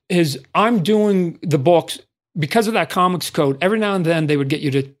 I'm doing the books. Because of that Comics Code, every now and then they would get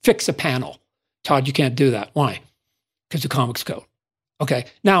you to fix a panel. Todd, you can't do that. Why? Because the Comics Code. Okay.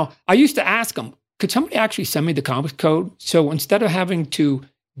 Now, I used to ask them, could somebody actually send me the Comics Code? So instead of having to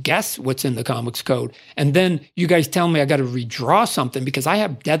guess what's in the Comics Code, and then you guys tell me I got to redraw something because I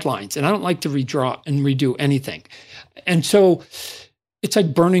have deadlines and I don't like to redraw and redo anything. And so it's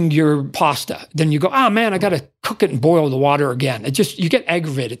like burning your pasta. Then you go, man, I got to cook it and boil the water again. You get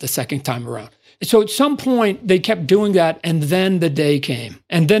aggravated the second time around. So at some point, they kept doing that, and then the day came.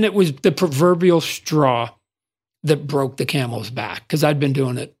 And then it was the proverbial straw that broke the camel's back, because I'd been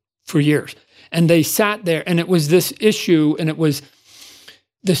doing it for years. And they sat there, and it was this issue, and it was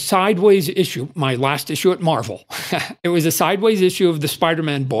the sideways issue, my last issue at Marvel. It was a sideways issue of the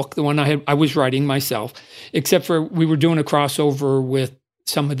Spider-Man book, the one I was writing myself, except for we were doing a crossover with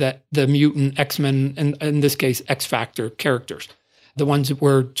some of the mutant X-Men, and in this case, X-Factor characters. The ones that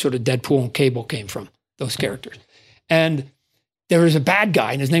were sort of Deadpool and Cable came from, those characters. And there was a bad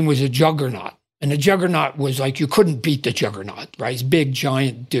guy, and his name was a Juggernaut. And the Juggernaut was like, you couldn't beat the Juggernaut, right? He's a big,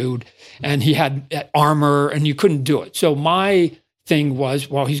 giant dude. And he had armor, and you couldn't do it. So my thing was,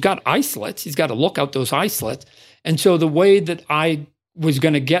 well, he's got eye slits. He's got to look out those eye slits. And so the way that I was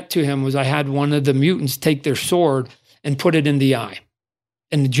going to get to him was I had one of the mutants take their sword and put it in the eye.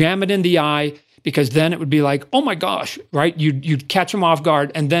 And jam it in the eye, because then it would be like, oh my gosh, right? You'd catch him off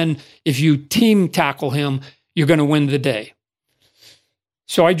guard. And then if you team tackle him, you're going to win the day.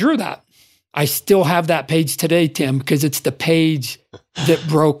 So I drew that. I still have that page today, Tim, because it's the page that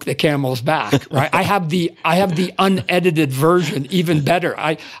broke the camel's back, right? I have the unedited version, even better.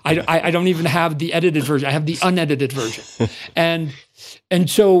 I don't even have the edited version. I have the unedited version. And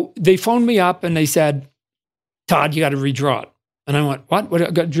so they phoned me up and they said, Todd, you got to redraw it. And I went, what? What? I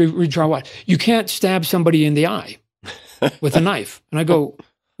got to redraw what? You can't stab somebody in the eye with a knife. And I go,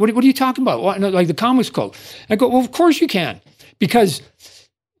 what are you talking about? What? Like the Comics Code. I go, well, of course you can. Because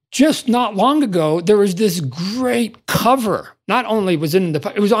just not long ago, there was this great cover. Not only was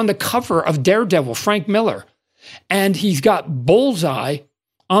it was on the cover of Daredevil, Frank Miller. And he's got Bullseye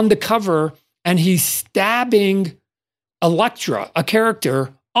on the cover and he's stabbing Elektra, a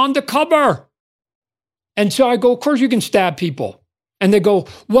character, on the cover. And so I go, of course you can stab people. And they go,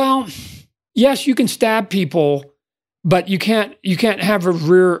 well, yes, you can stab people, but you can't have a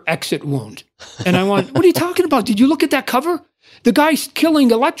rear exit wound. And I went, what are you talking about? Did you look at that cover? The guy's killing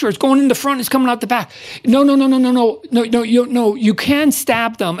Elektra. It's going in the front. It's coming out the back. No. You can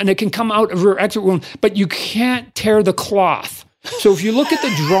stab them and it can come out a rear exit wound, but you can't tear the cloth. So if you look at the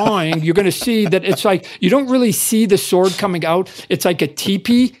drawing, you're going to see that it's like, you don't really see the sword coming out. It's like a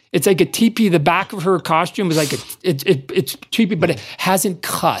teepee. It's like a teepee. The back of her costume is like, it's teepee, but it hasn't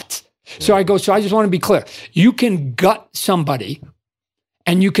cut. So I just want to be clear. You can gut somebody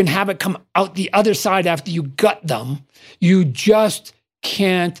and you can have it come out the other side after you gut them. You just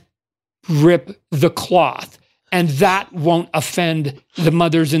can't rip the cloth. And that won't offend the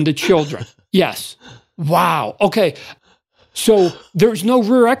mothers and the children. Yes. Wow. Okay. So there's no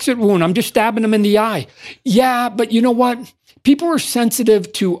rear exit wound. I'm just stabbing them in the eye. Yeah, but you know what? People are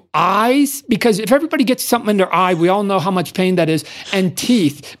sensitive to eyes because if everybody gets something in their eye, we all know how much pain that is, and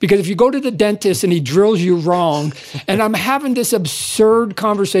teeth. Because if you go to the dentist and he drills you wrong, and I'm having this absurd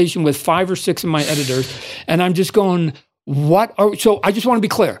conversation with 5 or 6 of my editors, and I'm just going, so I just want to be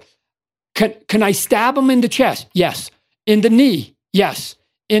clear. Can I stab him in the chest? Yes. In the knee? Yes.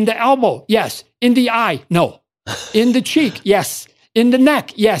 In the elbow? Yes. In the eye? No. In the cheek? Yes. In the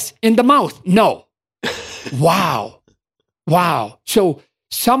neck? Yes. In the mouth? No. Wow. So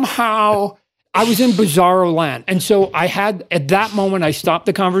somehow I was in bizarro land. And so at that moment, I stopped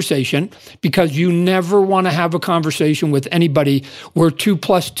the conversation because you never want to have a conversation with anybody where 2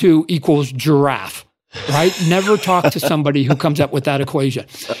 + 2 = giraffe, right? Never talk to somebody who comes up with that equation.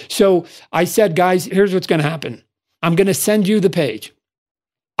 So I said, guys, here's what's going to happen. I'm going to send you the page.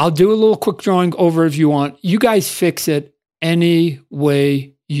 I'll do a little quick drawing over if you want. You guys fix it any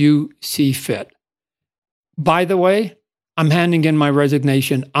way you see fit. By the way, I'm handing in my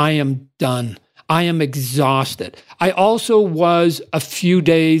resignation. I am done. I am exhausted. I also was a few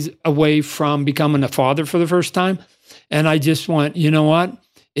days away from becoming a father for the first time. And I just went, you know what?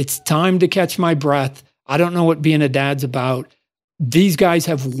 It's time to catch my breath. I don't know what being a dad's about. These guys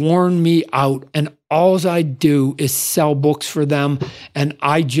have worn me out, and all I do is sell books for them. And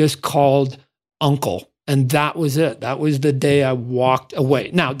I just called uncle, and that was it. That was the day I walked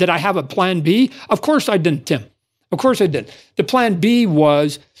away. Now, did I have a plan B? Of course I didn't, Tim. Of course I did. The plan B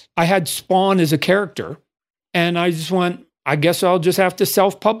was I had Spawn as a character, and I just went, I guess I'll just have to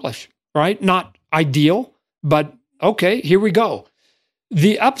self-publish, right? Not ideal, but okay, here we go.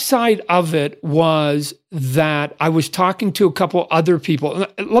 The upside of it was that I was talking to a couple other people.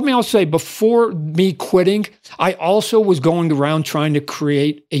 Let me also say, before me quitting, I also was going around trying to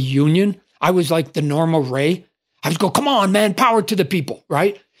create a union. I was like the normal Ray. I would go, come on, man, power to the people,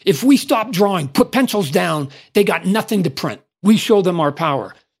 right? If we stop drawing, put pencils down, they got nothing to print. We show them our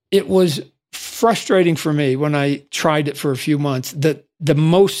power. It was frustrating for me when I tried it for a few months that the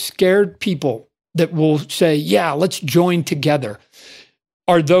most scared people that will say, yeah, let's join together,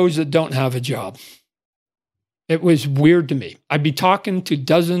 are those that don't have a job. It was weird to me. I'd be talking to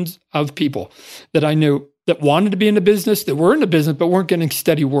dozens of people that I knew that wanted to be in the business, that were in the business, but weren't getting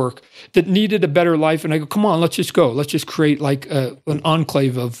steady work, that needed a better life. And I go, come on, let's just go. Let's just create like an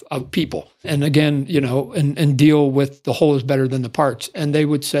enclave of people. And again, and deal with the whole is better than the parts. And they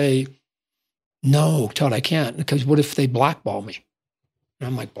would say, no, Todd, I can't, because what if they blackball me? And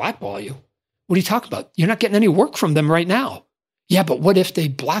I'm like, blackball you? What are you talking about? You're not getting any work from them right now. Yeah, but what if they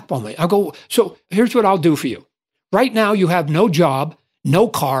blackball me? I'll go, so here's what I'll do for you. Right now, you have no job, no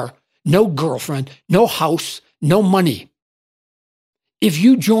car, no girlfriend, no house, no money. If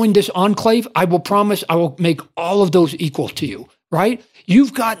you join this enclave, I will promise I will make all of those equal to you, right?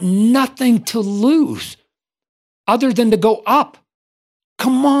 You've got nothing to lose other than to go up.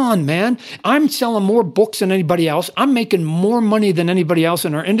 Come on, man. I'm selling more books than anybody else. I'm making more money than anybody else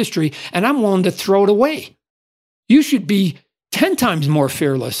in our industry, and I'm willing to throw it away. You should be 10 times more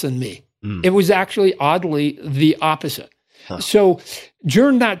fearless than me. It was actually oddly the opposite. Huh. So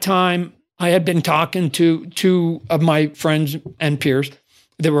during that time, I had been talking to 2 of my friends and peers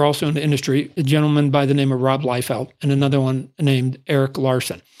that were also in the industry, a gentleman by the name of Rob Liefeld and another one named Eric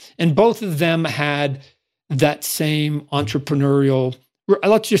Larson. And both of them had that same entrepreneurial,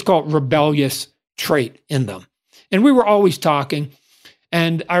 let's just call it rebellious trait in them. And we were always talking.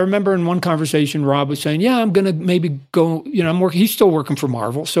 And I remember in one conversation, Rob was saying, yeah, I'm going to maybe go, I'm working, he's still working for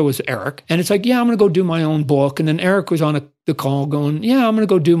Marvel, so is Eric. And it's like, yeah, I'm going to go do my own book. And then Eric was on the call going, yeah, I'm going to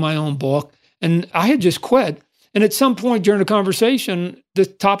go do my own book. And I had just quit. And at some point during the conversation, the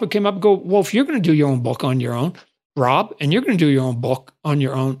topic came up, well, if you're going to do your own book on your own, Rob, and you're going to do your own book on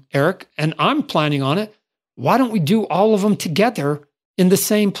your own, Eric, and I'm planning on it. Why don't we do all of them together in the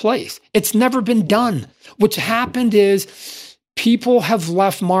same place? It's never been done. What's happened is people have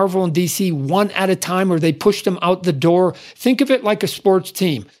left Marvel and DC one at a time, or they pushed them out the door. Think of it like a sports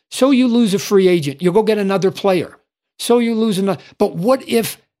team. So you lose a free agent, you'll go get another player. So you lose another. But what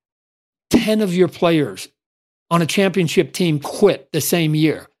if 10 of your players on a championship team quit the same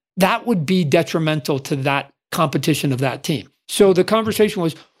year? That would be detrimental to that competition of that team. So the conversation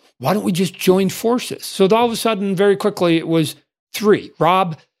was, why don't we just join forces? So all of a sudden, very quickly, it was 3.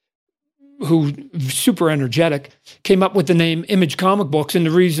 Rob, who super energetic, came up with the name Image Comic Books. And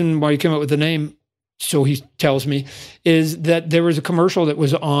the reason why he came up with the name, so he tells me, is that there was a commercial that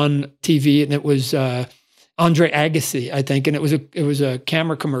was on TV, and it was Andre Agassi, I think, and it was a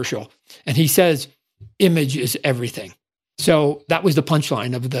camera commercial. And he says, image is everything. So that was the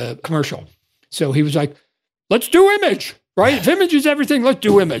punchline of the commercial. So he was like, let's do image, right? If image is everything, let's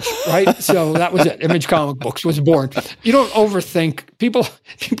do image, right? So that was it. Image Comic Books was born. You don't overthink. People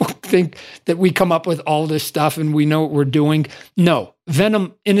think that we come up with all this stuff and we know what we're doing. No,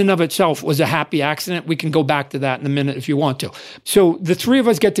 Venom in and of itself was a happy accident. We can go back to that in a minute if you want to. So the 3 of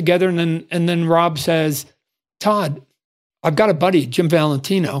us get together, and then Rob says, Todd, I've got a buddy, Jim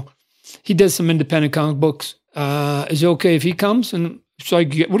Valentino. He does some independent comic books. Is it okay if he comes? And it's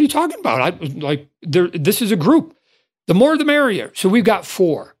like, what are you talking about? This is a group. The more, the merrier. So we've got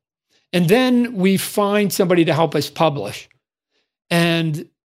 4. And then we find somebody to help us publish. And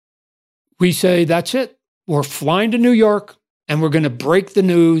we say, that's it. We're flying to New York, and we're going to break the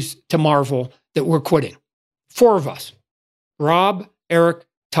news to Marvel that we're quitting. 4 of us. Rob, Eric,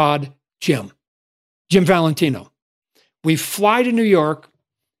 Todd, Jim Valentino. We fly to New York,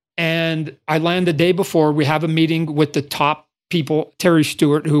 and I land the day before. We have a meeting with the top people, Terry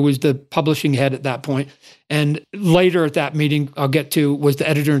Stewart, who was the publishing head at that point. And later at that meeting, I'll get to, was the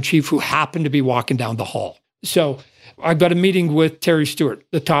editor-in-chief, who happened to be walking down the hall. So I got a meeting with Terry Stewart,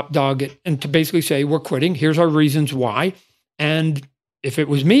 the top dog, and to basically say, we're quitting. Here's our reasons why. And if it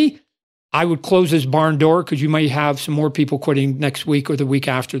was me, I would close this barn door, because you might have some more people quitting next week or the week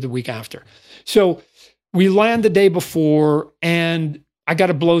after. So we land the day before, and I got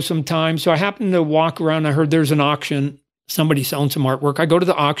to blow some time. So I happened to walk around. I heard there's an auction. Somebody selling some artwork. I go to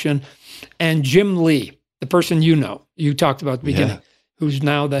the auction, and Jim Lee, the person you talked about at the beginning, who's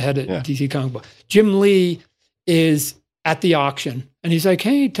now the head of DC Comic Book. Jim Lee is at the auction, and he's like,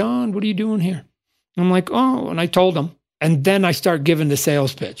 hey, Todd, what are you doing here? And I'm like, oh, and I told him. And then I start giving the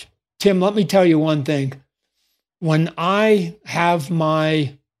sales pitch. Tim, let me tell you one thing. When I have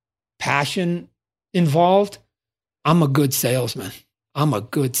my passion involved, I'm a good salesman.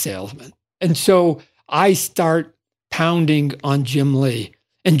 And so I start pounding on Jim Lee.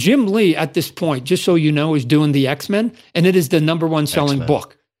 And Jim Lee, at this point, just so you know, is doing the X-Men, and it is the number 1 selling X-Men.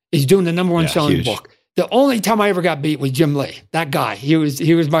 book. He's doing the number 1 selling huge. book. The only time I ever got beat was Jim Lee. That guy, he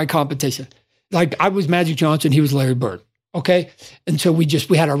was my competition. Like, I was Magic Johnson, he was Larry Bird. Okay. And so we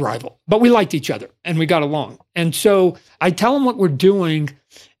had a rival, but we liked each other and we got along. And so I tell him what we're doing,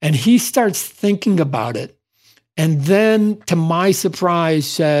 and he starts thinking about it. And then, to my surprise,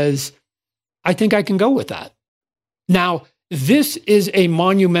 says, I think I can go with that. Now, this is a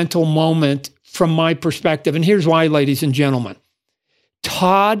monumental moment from my perspective. And here's why, ladies and gentlemen.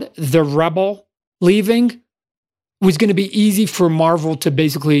 Todd, the rebel, leaving was going to be easy for Marvel to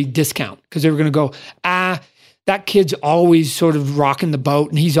basically discount, because they were going to go, that kid's always sort of rocking the boat,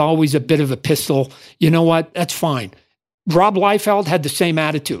 and he's always a bit of a pistol. You know what? That's fine. Rob Liefeld had the same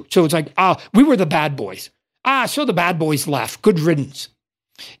attitude. So it's like, we were the bad boys. So the bad boys left. Good riddance.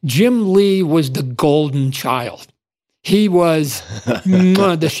 Jim Lee was the golden child. He was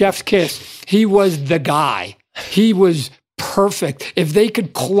the chef's kiss. He was the guy. He was perfect. If they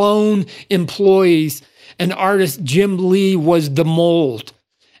could clone employees and artists, Jim Lee was the mold.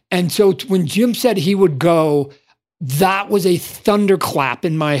 And so when Jim said he would go, that was a thunderclap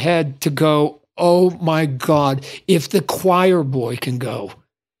in my head to go, oh my God, if the choir boy can go,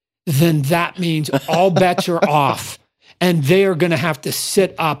 then that means all bets are off. And they are going to have to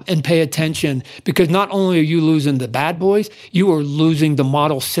sit up and pay attention, because not only are you losing the bad boys, you are losing the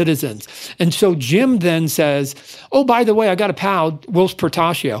model citizens. And so Jim then says, oh, by the way, I got a pal, Wills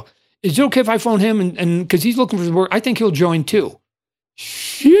Portacio. Is it okay if I phone him? And because he's looking for work, I think he'll join too.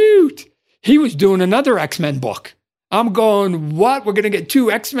 Shoot. He was doing another X-Men book. I'm going, what? We're going to get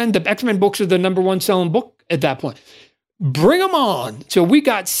 2 X-Men? The X-Men books are the number 1 selling book at that point. Bring them on. So we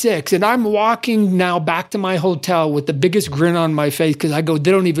got 6, and I'm walking now back to my hotel with the biggest grin on my face, because I go, they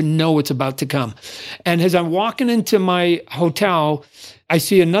don't even know what's about to come. And as I'm walking into my hotel, I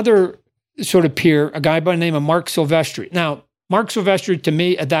see another sort of peer, a guy by the name of Mark Silvestri. Now, Mark Silvestri, to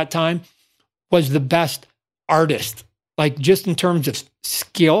me at that time, was the best artist, like just in terms of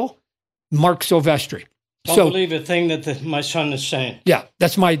skill, Mark Silvestri. Don't believe a thing that my son is saying. Yeah,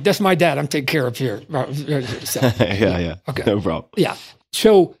 that's my dad. I'm taking care of here. So, yeah. Okay. No problem. Yeah.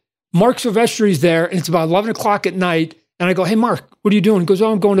 So Mark Silvestri's there, and it's about 11 o'clock at night. And I go, hey, Mark, what are you doing? He goes,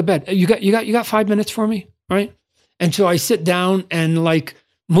 oh, I'm going to bed. You got 5 minutes for me? Right. And so I sit down and like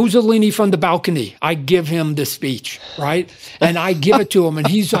Mussolini from the balcony, I give him the speech, right? And I give it to him, and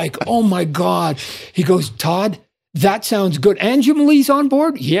he's like, oh my God. He goes, Todd, that sounds good. And Jim Lee's on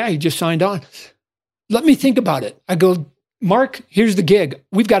board? Yeah, he just signed on. Let me think about it. I go, Mark, here's the gig.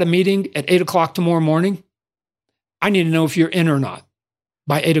 We've got a meeting at 8 o'clock tomorrow morning. I need to know if you're in or not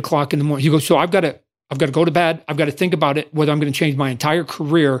by 8 o'clock in the morning. He goes, so I've got to go to bed. I've got to think about it, whether I'm going to change my entire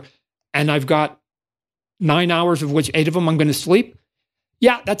career. And I've got 9 hours, of which 8 of them I'm going to sleep.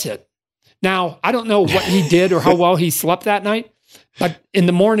 Yeah, that's it. Now, I don't know what he did or how well he slept that night, but in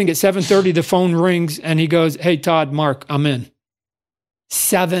the morning at 7:30, the phone rings and he goes, hey, Todd, Mark, I'm in.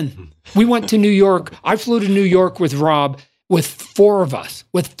 7. We went to New York. I flew to New York with Rob with four of us.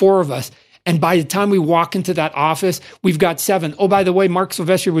 And by the time we walk into that office, we've got 7. Oh, by the way, Mark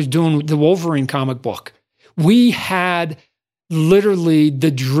Silvestri was doing the Wolverine comic book. We had literally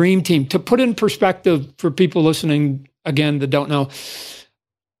the dream team. To put in perspective for people listening, again, that don't know,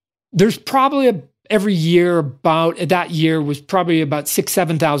 there's probably every year about, that year was probably about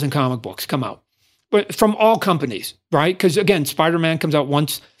 6,000-7,000 comic books come out. But from all companies, right? Because again, Spider-Man comes out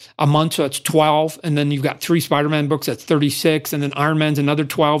once a month, so it's 12. And then you've got 3 Spider-Man books, that's 36. And then Iron Man's another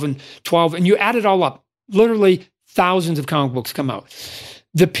 12 and 12. And you add it all up, literally thousands of comic books come out.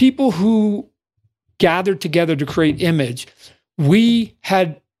 The people who gathered together to create Image, we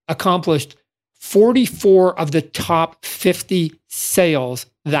had accomplished 44 of the top 50 sales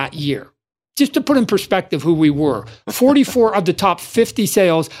that year. Just to put in perspective who we were, 44 of the top 50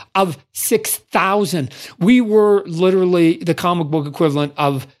 sales of 6,000. We were literally the comic book equivalent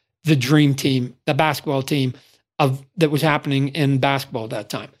of the dream team, the basketball team that was happening in basketball at that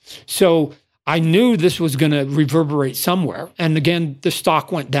time. So I knew this was going to reverberate somewhere. And again, the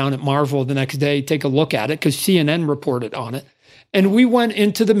stock went down at Marvel the next day. Take a look at it because CNN reported on it. And we went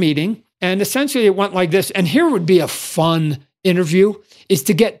into the meeting and essentially it went like this. And here would be a fun interview, is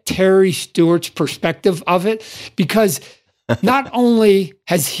to get Terry Stewart's perspective of it, because not only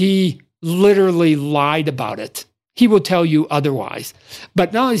has he literally lied about it, he will tell you otherwise,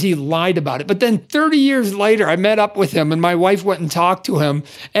 but not only has he lied about it, but then 30 years later, I met up with him and my wife went and talked to him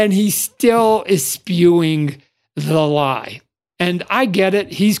and he still is spewing the lie. And I get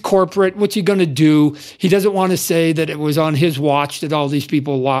it. He's corporate. What's he going to do? He doesn't want to say that it was on his watch that all these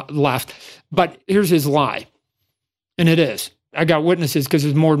people left, but here's his lie. And it is. I got witnesses because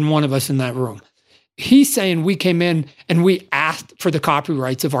there's more than one of us in that room. He's saying we came in and we asked for the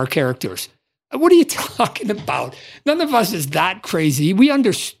copyrights of our characters. What are you talking about? None of us is that crazy. We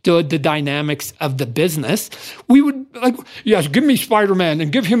understood the dynamics of the business. We would like, yes, give me Spider-Man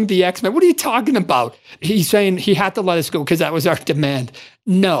and give him the X-Men. What are you talking about? He's saying he had to let us go because that was our demand.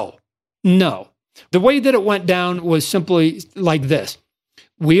 No. The way that it went down was simply like this.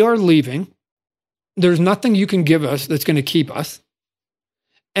 We are leaving. There's nothing you can give us that's going to keep us.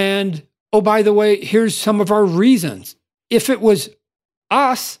 And, oh, by the way, here's some of our reasons. If it was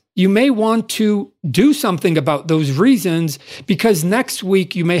us, you may want to do something about those reasons because next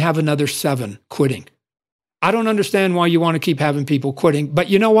week you may have another 7 quitting. I don't understand why you want to keep having people quitting, but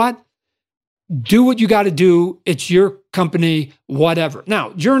you know what? Do what you got to do. It's your company, whatever. Now,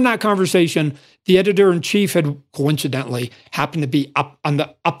 during that conversation, the editor-in-chief had coincidentally happened to be up on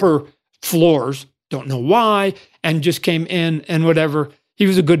the upper floors. Don't know why, and just came in and whatever. He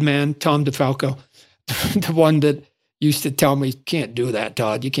was a good man, Tom DeFalco, the one that used to tell me, can't do that,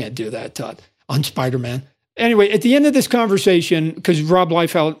 Todd. You can't do that, Todd, on Spider-Man. Anyway, at the end of this conversation, because Rob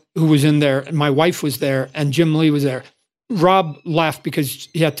Liefeld, who was in there, and my wife was there, and Jim Lee was there, Rob left because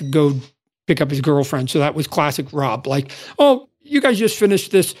he had to go pick up his girlfriend. So that was classic Rob. Like, oh, you guys just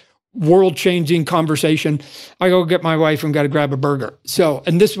finished this world-changing conversation. I go get my wife and got to grab a burger. So,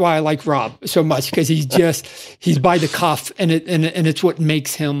 and this is why I like Rob so much, because he's by the cuff, and it's what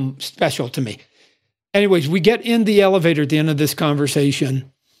makes him special to me. Anyways, we get in the elevator at the end of this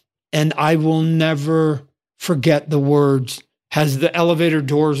conversation, and I will never forget the words as the elevator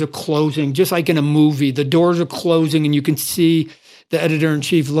doors are closing, just like in a movie. The doors are closing, and you can see the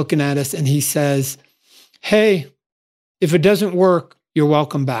editor-in-chief looking at us, and he says, hey, if it doesn't work, you're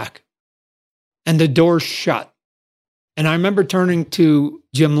welcome back. And the door's shut. And I remember turning to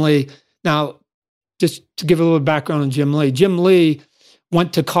Jim Lee. Now, just to give a little background on Jim Lee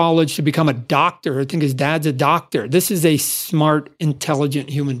went to college to become a doctor. I think his dad's a doctor. This is a smart, intelligent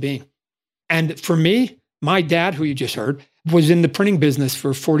human being. And for me, my dad, who you just heard, was in the printing business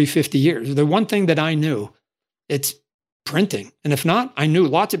for 40, 50 years. The one thing that I knew, it's printing. And if not, I knew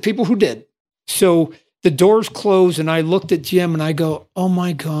lots of people who did. So the doors closed and I looked at Jim and I go, oh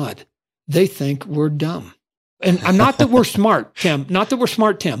my God, they think we're dumb. And I'm not that we're smart,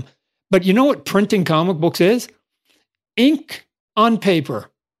 Tim, but you know what printing comic books is? Ink on paper.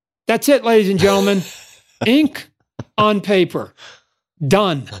 That's it, ladies and gentlemen. Ink on paper.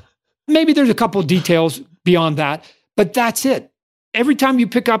 Done. Maybe there's a couple details beyond that, but that's it. Every time you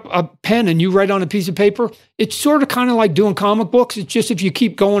pick up a pen and you write on a piece of paper, it's sort of kind of like doing comic books. It's just if you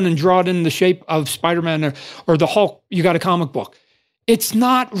keep going and draw it in the shape of Spider-Man or the Hulk, you got a comic book. It's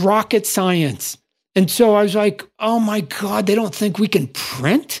not rocket science. And so I was like, oh my God, they don't think we can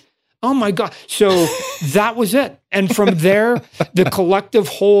print? Oh my God. So that was it. And from there, the collective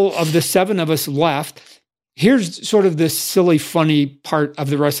whole of the 7 of us left. Here's sort of the silly, funny part of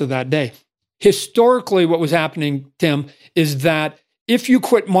the rest of that day. Historically, what was happening, Tim, is that if you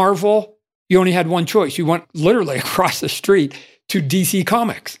quit Marvel, you only had one choice. You went literally across the street to DC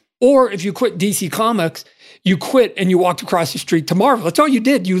Comics. Or if you quit DC Comics, you quit and you walked across the street to Marvel. That's all you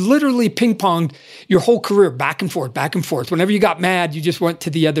did. You literally ping-ponged your whole career back and forth, back and forth. Whenever you got mad, you just went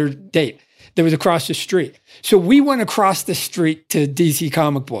to the other date that was across the street. So we went across the street to DC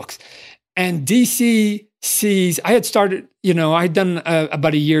Comic Books. And DC sees, I had started, I had done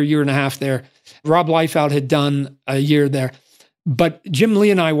about a year and a half there. Rob Liefeld had done a year there. But Jim Lee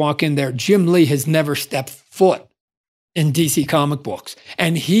and I walk in there. Jim Lee has never stepped foot in DC Comic Books.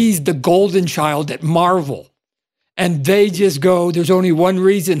 And he's the golden child at Marvel. And they just go, there's only one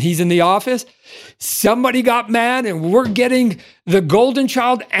reason he's in the office. Somebody got mad and we're getting the golden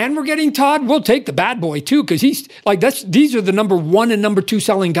child and we're getting Todd. We'll take the bad boy too, because he's like, these are the number 1 and number 2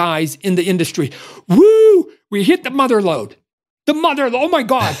 selling guys in the industry. Woo! We hit the mother load. Oh my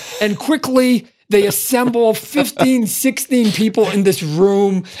God. And quickly they assemble 15, 16 people in this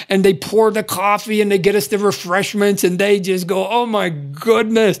room and they pour the coffee and they get us the refreshments and they just go, oh my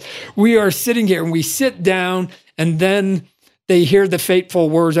goodness, we are sitting here. And we sit down and then they hear the fateful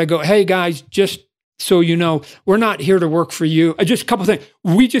words. I go, hey guys, just so you know, we're not here to work for you. Just a couple things.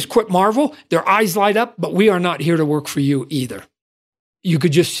 We just quit Marvel. Their eyes light up, but we are not here to work for you either. You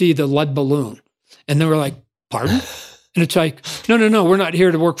could just see the lead balloon. And they were like, pardon? And it's like, no, we're not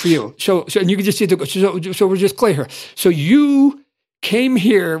here to work for you. So and you can just see so we're just clear here. So you came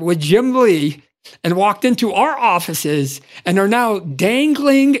here with Jim Lee and walked into our offices and are now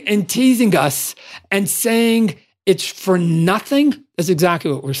dangling and teasing us and saying it's for nothing. That's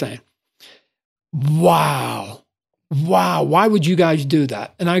exactly what we're saying. Wow. Why would you guys do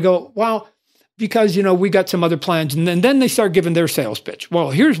that? And I go, well, because, we got some other plans. And then they start giving their sales pitch. Well,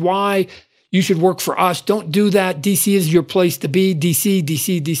 here's why you should work for us. Don't do that. DC is your place to be.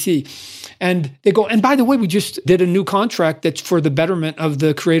 DC. And they go, and by the way, we just did a new contract that's for the betterment of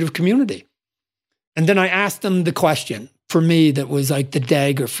the creative community. And then I asked them the question for me that was like the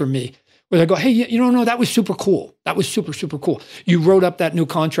dagger for me, where I go, hey, no, that was super cool. That was super, super cool. You wrote up that new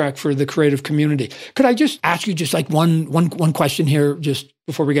contract for the creative community. Could I just ask you just like one question here just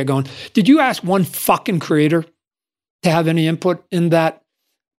before we get going? Did you ask one fucking creator to have any input in that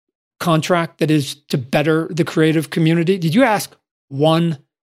contract that is to better the creative community? Did you ask one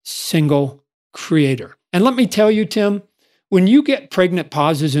single creator? And let me tell you, Tim, when you get pregnant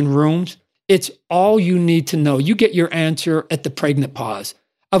pauses in rooms, it's all you need to know. You get your answer at the pregnant pause.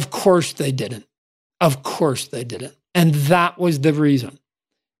 Of course they didn't. And that was the reason.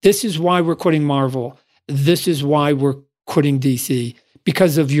 This is why we're quitting Marvel. This is why we're quitting DC,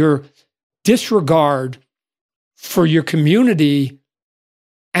 because of your disregard for your community.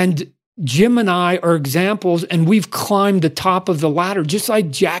 And Jim and I are examples, and we've climbed the top of the ladder, just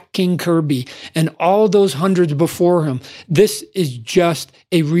like Jack King Kirby and all those hundreds before him. This is just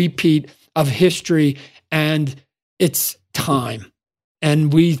a repeat of history, and it's time.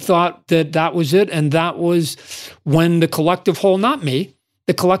 And we thought that was it, and that was when the collective whole, not me,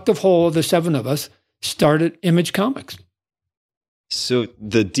 the collective whole of the 7 of us started Image Comics. So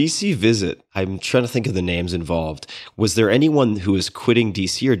the DC visit, I'm trying to think of the names involved. Was there anyone who was quitting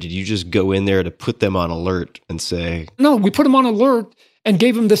DC, or did you just go in there to put them on alert and say? No, we put them on alert and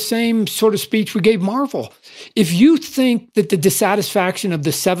gave them the same sort of speech we gave Marvel. If you think that the dissatisfaction of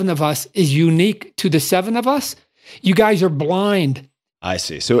the 7 of us is unique to the 7 of us, you guys are blind. I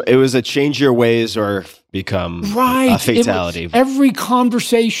see. So it was a change your ways or become a fatality. Every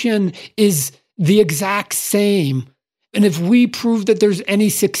conversation is the exact same. And if we prove that there's any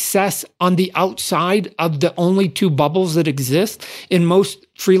success on the outside of the only two bubbles that exist in most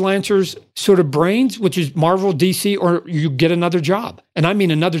freelancers' sort of brains, which is Marvel, DC, or you get another job. And I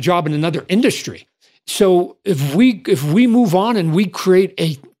mean another job in another industry. So if we move on and we create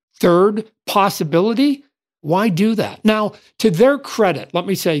a third possibility, why do that? Now, to their credit, let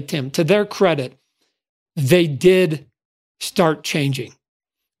me say, Tim, to their credit, they did start changing.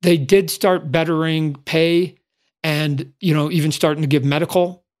 They did start bettering pay and, even starting to give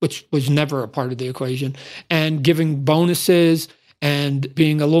medical, which was never a part of the equation, and giving bonuses and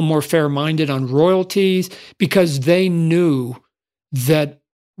being a little more fair-minded on royalties, because they knew that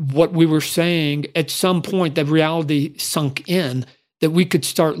what we were saying, at some point, the reality sunk in that we could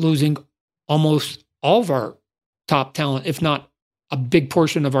start losing almost all of our top talent, if not a big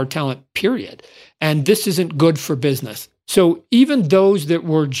portion of our talent, period. And this isn't good for business. So even those that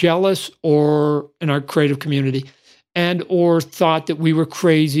were jealous or in our creative community and or thought that we were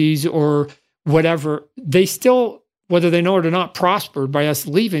crazies or whatever, they still, whether they know it or not, prospered by us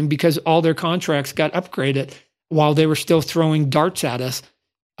leaving because all their contracts got upgraded while they were still throwing darts at us,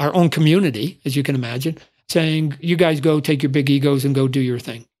 our own community, as you can imagine, saying, you guys go take your big egos and go do your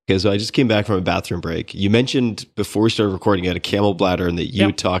thing. Okay, so I just came back from a bathroom break. You mentioned before we started recording, you had a camel bladder and that you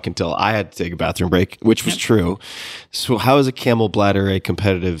would talk until I had to take a bathroom break, which was true. So how is a camel bladder a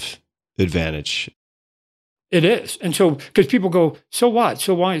competitive advantage? It is. And so, because people go, so what?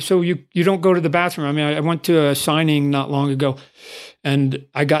 So why? So you don't go to the bathroom. I mean, I went to a signing not long ago and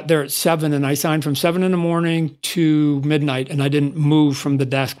I got there at 7 and I signed from 7 a.m. to midnight and I didn't move from the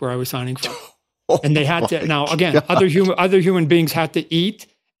desk where I was signing from. And they had to, now again, other human beings had to eat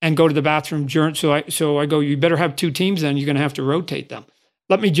and go to the bathroom during. So I go, you better have two teams then, you're going to have to rotate them.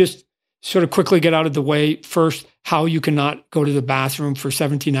 Let me just sort of quickly get out of the way first, how you cannot go to the bathroom for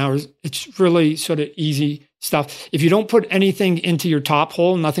 17 hours. It's really sort of easy stuff. If you don't put anything into your top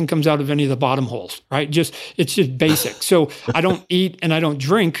hole, nothing comes out of any of the bottom holes, right? It's just basic. So I don't eat and I don't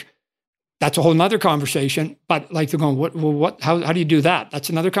drink. That's a whole nother conversation. But like they're going, what, how do you do that?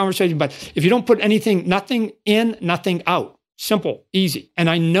 That's another conversation. But if you don't put anything, nothing in, nothing out. Simple, easy.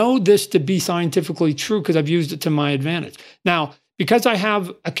 And I know this to be scientifically true because I've used it to my advantage. Now, because I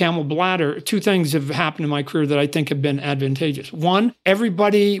have a camel bladder, two things have happened in my career that I think have been advantageous. One,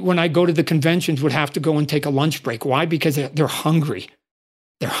 everybody, when I go to the conventions, would have to go and take a lunch break. Why? Because they're hungry.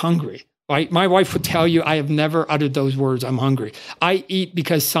 They're hungry. Right? My wife would tell you I have never uttered those words, I'm hungry. I eat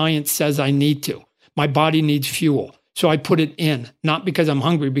because science says I need to. My body needs fuel. So I put it in, not because I'm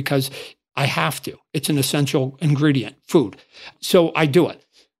hungry, because I have to. It's an essential ingredient, food. So I do it.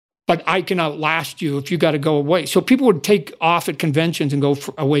 But I can outlast you if you got to go away. So people would take off at conventions and go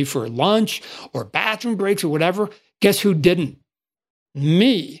away for lunch or bathroom breaks or whatever. Guess who didn't?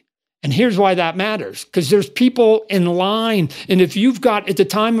 Me. And here's why that matters. Because there's people in line. And if you've got, at the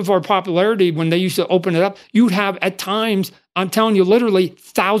time of our popularity, when they used to open it up, you'd have at times, I'm telling you, literally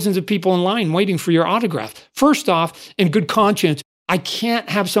thousands of people in line waiting for your autograph. First off, in good conscience, I can't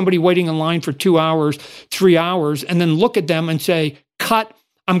have somebody waiting in line for 2 hours, 3 hours, and then look at them and say, cut,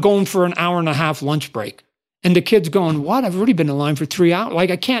 I'm going for an hour and a half lunch break. And the kid's going, what? I've already been in line for 3 hours. Like,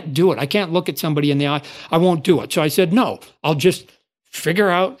 I can't do it. I can't look at somebody in the eye. I won't do it. So I said, no, I'll just figure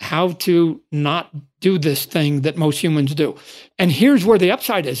out how to not do this thing that most humans do. And here's where the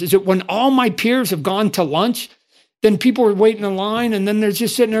upside is that when all my peers have gone to lunch, then people are waiting in line and then they're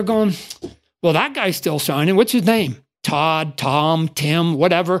just sitting there going, well, that guy's still signing. What's his name? Todd, Tom, Tim,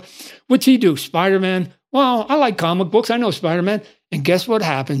 whatever. What's he do? Spider-Man? Well, I like comic books. I know Spider-Man. And guess what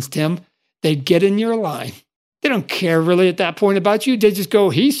happens, Tim? They get in your line. They don't care really at that point about you. They just go,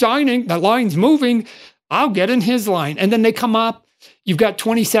 he's signing. The line's moving. I'll get in his line. And then they come up. You've got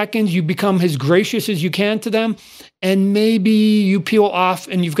 20 seconds. You become as gracious as you can to them. And maybe you peel off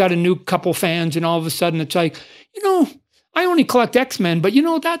and you've got a new couple fans. And all of a sudden it's like, I only collect X-Men, but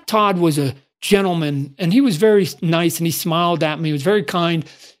that Todd was a gentleman and he was very nice and he smiled at me. He was very kind.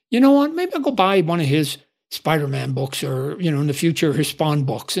 You know what? Maybe I'll go buy one of his Spider-Man books or, in the future, his Spawn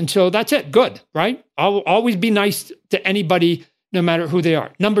books. And so that's it. Good, right? I'll always be nice to anybody, no matter who they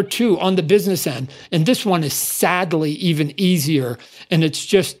are. Number two, on the business end, and this one is sadly even easier, and it's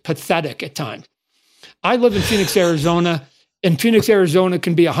just pathetic at times. I live in Phoenix, Arizona, and Phoenix, Arizona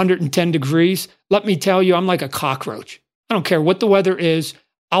can be 110 degrees. Let me tell you, I'm like a cockroach. I don't care what the weather is.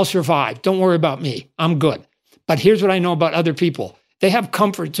 I'll survive. Don't worry about me. I'm good. But here's what I know about other people. They have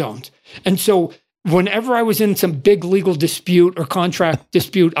comfort zones. And so whenever I was in some big legal dispute or contract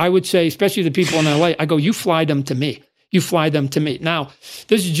dispute, I would say, especially the people in LA, I go, you fly them to me. You fly them to me. Now,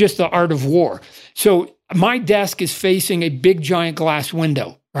 this is just the art of war. So my desk is facing a big, giant glass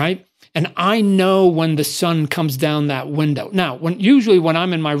window. right? And I know when the sun comes down that window. Now, usually when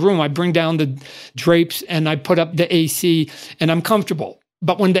I'm in my room, I bring down the drapes and I put up the AC and I'm comfortable.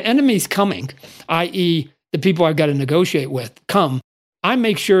 But when the enemy's coming, i.e. the people I've got to negotiate with come, I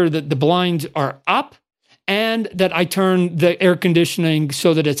make sure that the blinds are up and that I turn the air conditioning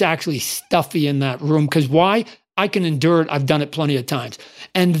so that it's actually stuffy in that room. Because why? I can endure it. I've done it plenty of times.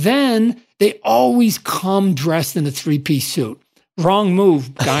 And then they always come dressed in a three-piece suit. Wrong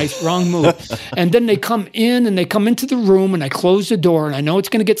move, guys, wrong move. And then they come in and they come into the room and I close the door and I know it's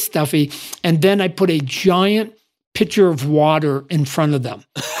going to get stuffy. And then I put a giant pitcher of water in front of them.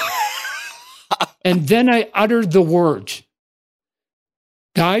 And then I utter the words,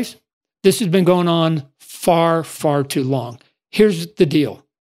 guys, this has been going on far, far too long. Here's the deal.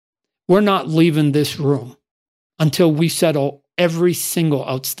 We're not leaving this room until we settle every single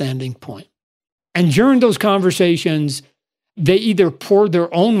outstanding point. And during those conversations, they either pour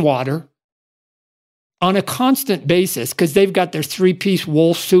their own water on a constant basis because they've got their three-piece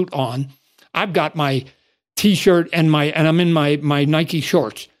wool suit on. I've got my T-shirt and I'm in my Nike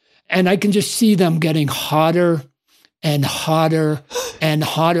shorts. And I can just see them getting hotter and hotter and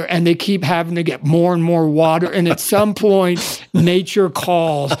hotter. And they keep having to get more and more water. And at some point, nature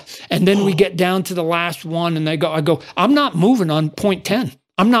calls. And then we get down to the last one and I go, I'm not moving on point 10.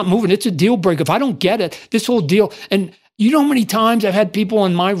 I'm not moving. It's a deal breaker. If I don't get it, this whole deal. And you know how many times I've had people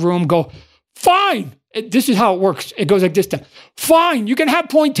in my room go, fine. This is how it works. It goes like this time. Fine, you can have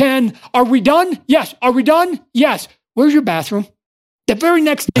point 10. Are we done? Yes. Are we done? Yes. Where's your bathroom? The very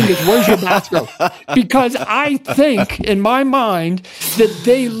next thing is, where's your bathroom? Because I think in my mind that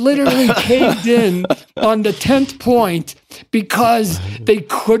they literally caved in on the 10th point because they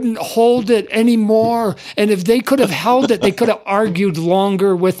couldn't hold it anymore. And if they could have held it, they could have argued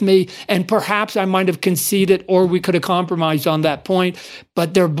longer with me. And perhaps I might have conceded or we could have compromised on that point.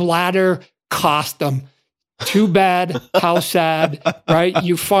 But their bladder cost them. Too bad. How sad, right?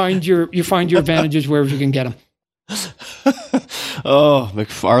 You find your advantages wherever you can get them. Oh,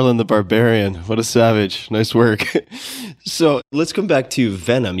 McFarlane the Barbarian. What a savage. Nice work. So let's come back to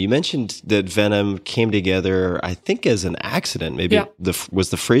Venom. You mentioned that Venom came together, I think, as an accident. Maybe was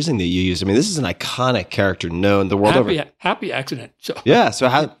the phrasing that you used. I mean, this is an iconic character known the world over. Happy accident. So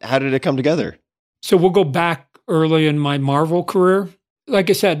how did it come together? So we'll go back early in my Marvel career. Like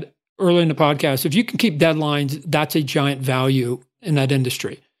I said early in the podcast, if you can keep deadlines, that's a giant value in that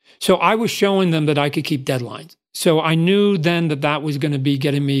industry. So I was showing them that I could keep deadlines. So I knew then that was going to be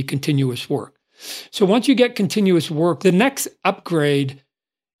getting me continuous work. So once you get continuous work, the next upgrade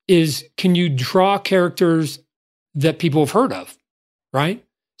is, can you draw characters that people have heard of, right?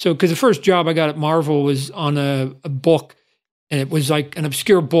 So because the first job I got at Marvel was on a book, and it was like an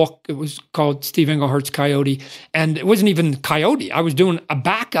obscure book. It was called Steve Englehart's Coyote. And it wasn't even Coyote. I was doing a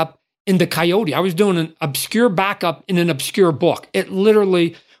backup in the Coyote. I was doing an obscure backup in an obscure book. It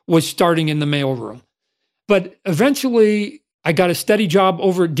literally was starting in the mailroom. But eventually, I got a steady job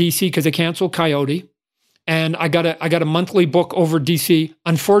over at DC because they canceled Coyote, and I got a monthly book over at DC.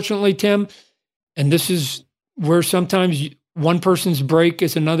 Unfortunately, Tim, and this is where sometimes one person's break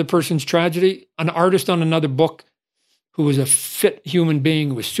is another person's tragedy. An artist on another book who was a fit human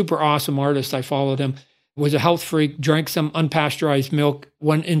being, was super awesome artist. I followed him. Was a health freak, drank some unpasteurized milk,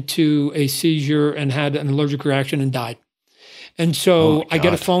 went into a seizure and had an allergic reaction and died. And so I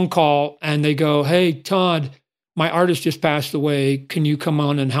get a phone call and they go, hey, Todd, my artist just passed away. Can you come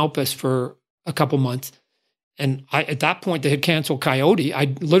on and help us for a couple months? And at that point, they had canceled Coyote.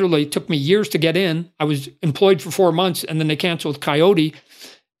 It took me years to get in. I was employed for 4 months and then they canceled Coyote.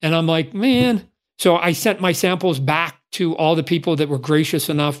 And I'm like, man. So I sent my samples back to all the people that were gracious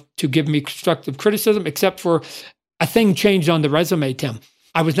enough to give me constructive criticism, except for a thing changed on the resume, Tim.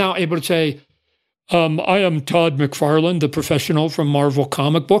 I was now able to say, I am Todd McFarlane, the professional from Marvel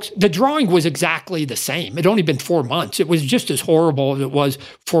Comic Books. The drawing was exactly the same. It had only been 4 months. It was just as horrible as it was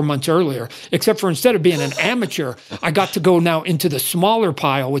 4 months earlier, except for instead of being an amateur, I got to go now into the smaller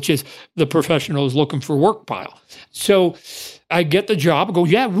pile, which is the professionals looking for work pile. So I get the job. I go,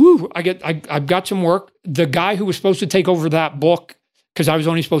 yeah, woo. I've got some work. The guy who was supposed to take over that book, because I was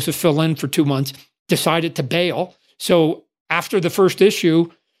only supposed to fill in for 2 months, decided to bail. So after the first issue,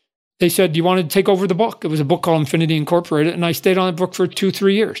 they said, do you want to take over the book? It was a book called Infinity Incorporated, and I stayed on the book for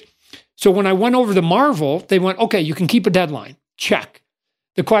 2-3 years. So when I went over to Marvel, they went, okay, you can keep a deadline. Check.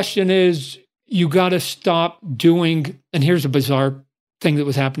 The question is, you got to stop doing, and here's a bizarre thing that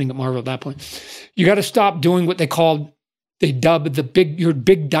was happening at Marvel at that point. You got to stop doing what they dubbed your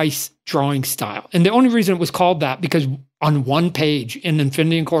big dice drawing style. And the only reason it was called that, because on one page in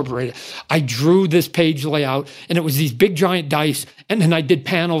Infinity Incorporated. I drew this page layout, and it was these big giant dice, and then I did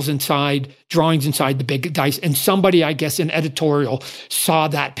panels inside, drawings inside the big dice, and somebody, I guess, in editorial saw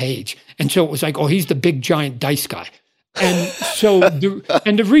that page. And so it was like, oh, he's the big giant dice guy. And so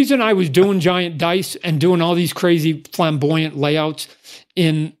the reason I was doing giant dice and doing all these crazy flamboyant layouts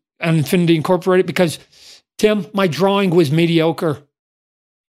in Infinity Incorporated, because, Tim, my drawing was mediocre.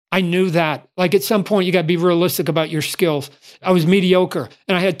 I knew that. Like, at some point, you got to be realistic about your skills. I was mediocre,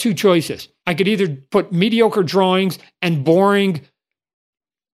 and I had two choices. I could either put mediocre drawings and boring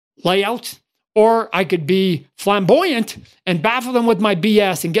layouts, or I could be flamboyant and baffle them with my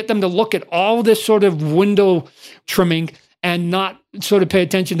BS and get them to look at all this sort of window trimming and not sort of pay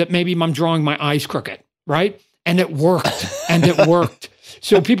attention that maybe I'm drawing my eyes crooked, right? And it worked, and it worked.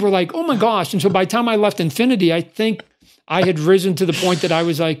 So people were like, oh my gosh. And so by the time I left Infinity, I think I had risen to the point that I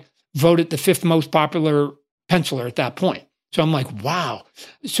was like voted the 5th most popular penciler at that point. So I'm like, wow.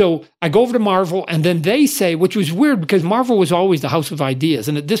 So I go over to Marvel, and then they say, which was weird because Marvel was always the house of ideas.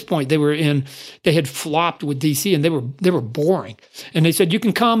 And at this point they had flopped with DC, and they were boring. And they said, you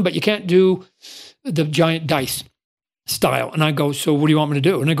can come, but you can't do the giant dice style. And I go, so what do you want me to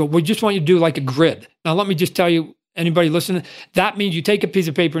do? And I go, we just want you to do like a grid. Now, let me just tell you, anybody listening, that means you take a piece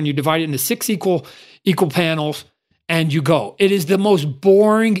of paper and you divide it into 6 equal panels, and you go. It is the most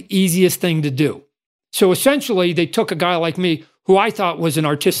boring, easiest thing to do. So essentially, they took a guy like me, who I thought was an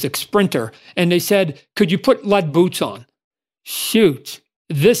artistic sprinter, and they said, could you put lead boots on? Shoot,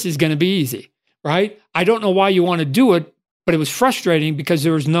 this is going to be easy, right? I don't know why you want to do it, but it was frustrating because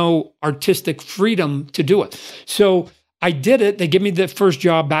there was no artistic freedom to do it. So I did it. They give me the first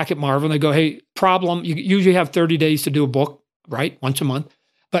job back at Marvel, and they go, hey, problem, you usually have 30 days to do a book, right? Once a month.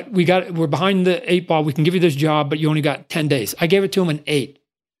 But we're behind the 8 ball. We can give you this job, but you only got 10 days. I gave it to him in 8.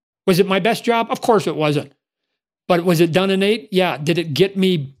 Was it my best job? Of course it wasn't. But was it done in 8? Yeah. Did it get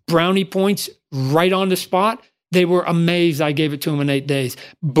me brownie points right on the spot? They were amazed I gave it to them in 8 days.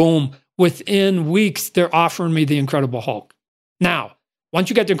 Boom. Within weeks, they're offering me the Incredible Hulk. Now, once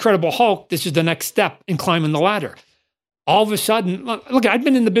you get the Incredible Hulk, this is the next step in climbing the ladder. All of a sudden, look, I'd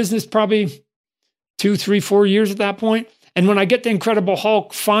been in the business probably 2, 3, 4 years at that point. And when I get the Incredible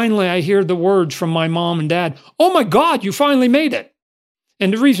Hulk, finally I hear the words from my mom and dad, oh my God, you finally made it.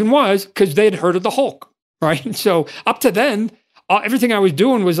 And the reason was because they had heard of the Hulk, right? And so up to then, everything I was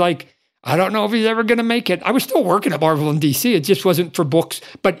doing was like, I don't know if he's ever going to make it. I was still working at Marvel and DC. It just wasn't for books.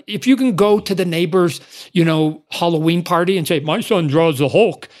 But if you can go to the neighbor's, Halloween party and say, my son draws the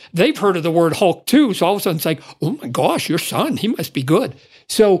Hulk, they've heard of the word Hulk too. So all of a sudden it's like, oh my gosh, your son, he must be good.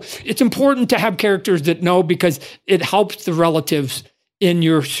 So it's important to have characters that know, because it helps the relatives in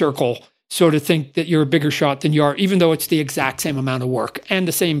your circle sort of think that you're a bigger shot than you are, even though it's the exact same amount of work and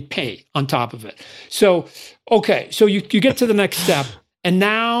the same pay on top of it. So, okay, so you get to the next step, and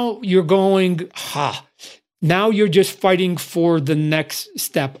now you're going, now you're just fighting for the next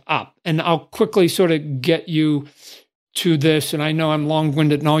step up. And I'll quickly sort of get you to this, and I know I'm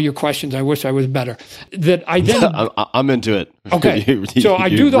long-winded in all your questions. I wish I was better. That I then I'm into it. Okay, so I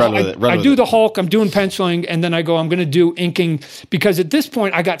do the Hulk. I'm doing penciling, and then I go, I'm going to do inking, because at this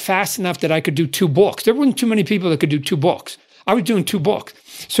point I got fast enough that I could do 2 books. There weren't too many people that could do 2 books. I was doing 2 books.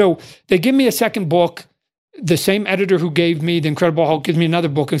 So they give me a second book. The same editor who gave me the Incredible Hulk gives me another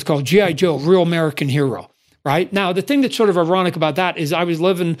book, and it's called G.I. Joe, Real American Hero. Right now, the thing that's sort of ironic about that is I was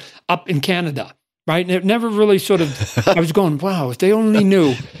living up in Canada. Right. And it never really sort of, I was going, wow, if they only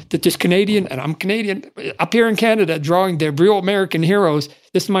knew that this Canadian, and I'm Canadian, up here in Canada, drawing their real American heroes,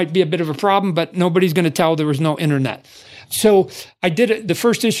 this might be a bit of a problem, but nobody's going to tell there was no internet. So I did the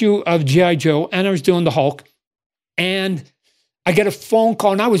first issue of G.I. Joe, and I was doing the Hulk, and I get a phone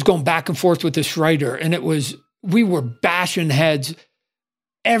call, and I was going back and forth with this writer, and we were bashing heads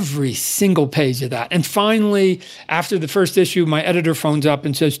every single page of that. And finally, after the first issue, my editor phones up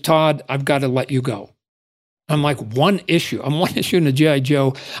and says, Todd, I've got to let you go. I'm like, one issue? I'm one issue in the G.I.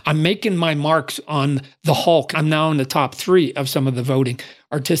 Joe. I'm making my marks on the Hulk. I'm now in the top 3 of some of the voting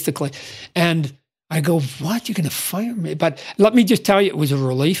artistically. And I go, what? You're going to fire me? But let me just tell you, it was a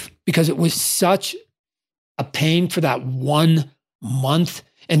relief, because it was such a pain for that 1 month,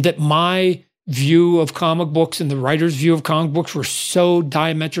 and that my view of comic books and the writer's view of comic books were so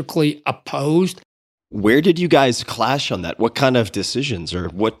diametrically opposed. Where did you guys clash on that? What kind of decisions, or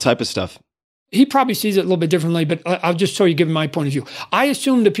what type of stuff? He probably sees it a little bit differently, but I'll just show you, give him my point of view. I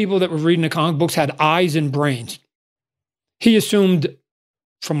assumed the people that were reading the comic books had eyes and brains. He assumed,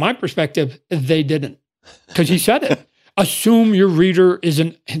 from my perspective, they didn't, because he said it. assume your reader is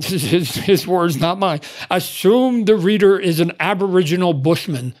his words, not mine. Assume the reader is an Aboriginal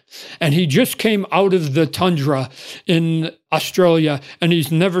bushman and he just came out of the tundra in Australia and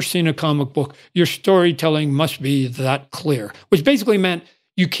he's never seen a comic book. Your storytelling must be that clear, which basically meant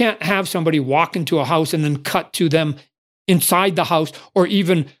you can't have somebody walk into a house and then cut to them inside the house or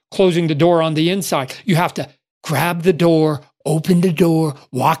even closing the door on the inside. You have to grab the door, open the door,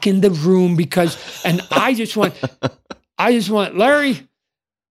 walk in the room and I just went, Larry,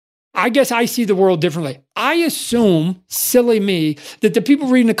 I guess I see the world differently. I assume, silly me, that the people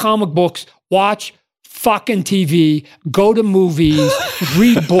reading the comic books watch fucking TV, go to movies,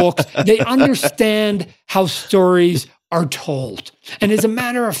 read books. They understand how stories are told. And as a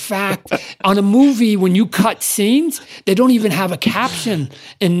matter of fact, on a movie, when you cut scenes, they don't even have a caption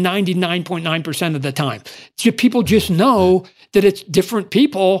in 99.9% of the time. People just know that it's different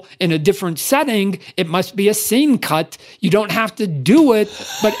people in a different setting. It must be a scene cut. You don't have to do it.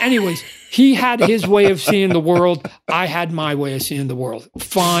 But anyways, he had his way of seeing the world. I had my way of seeing the world.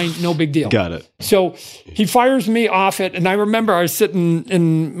 Fine, no big deal. Got it. So he fires me off it. And I remember I was sitting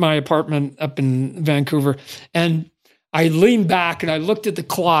in my apartment up in Vancouver and I leaned back and I looked at the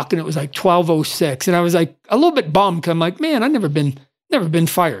clock and it was like 12:06. And I was like a little bit bummed because I'm like, man, I've never been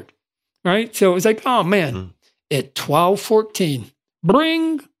fired. Right? So it was like, oh man, at 12:14,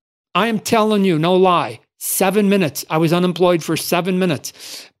 bring, I am telling you, no lie, 7 minutes. I was unemployed for 7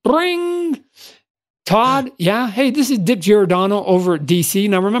 minutes. Bring Todd. Yeah. Hey, this is Dick Giordano over at DC.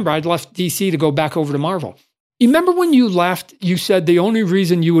 Now remember, I'd left DC to go back over to Marvel. You remember when you left, you said the only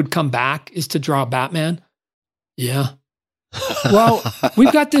reason you would come back is to draw Batman? Yeah. Well,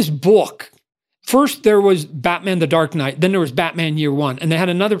 we've got this book. First, there was Batman the Dark Knight. Then there was Batman Year One. And they had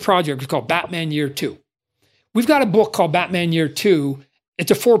another project called Batman Year Two. We've got a book called Batman Year Two.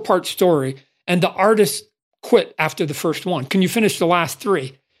 It's a 4-part story. And the artist quit after the first one. Can you finish the last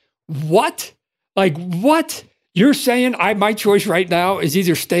 3? What? Like, what? You're saying my choice right now is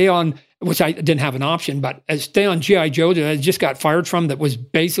either stay on, which I didn't have an option, but stay on G.I. Joe that I just got fired from that was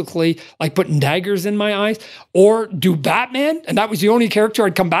basically like putting daggers in my eyes, or do Batman, and that was the only character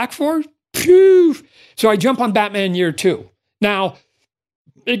I'd come back for? Phew. So I jump on Batman Year Two. Now,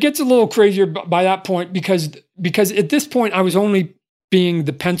 it gets a little crazier by that point because at this point I was only being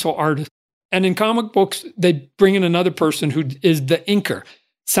the pencil artist. And in comic books, they bring in another person who is the inker.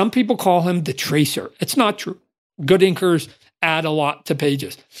 Some people call him the tracer. It's not true. Good inkers add a lot to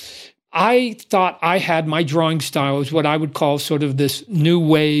pages. I thought I had my drawing style is what I would call sort of this new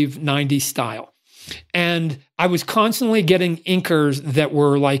wave 90s style. And I was constantly getting inkers that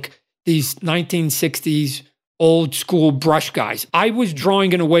were like these 1960s old school brush guys. I was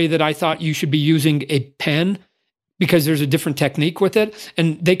drawing in a way that I thought you should be using a pen because there's a different technique with it.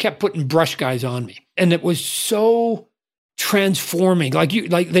 And they kept putting brush guys on me. And it was so transforming. Like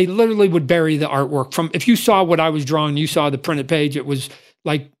they literally would bury the artwork from, if you saw what I was drawing, you saw the printed page, it was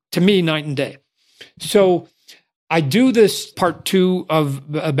like, to me, night and day. So I do this part 2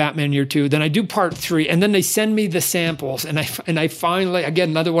 of Batman Year 2, then I do part 3, and then they send me the samples, and I finally, again,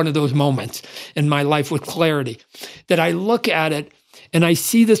 another one of those moments in my life with clarity, that I look at it, and I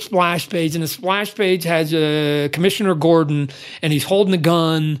see the splash page, and the splash page has Commissioner Gordon, and he's holding a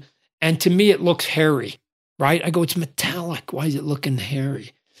gun, and to me, it looks hairy, right? I go, it's metallic. Why is it looking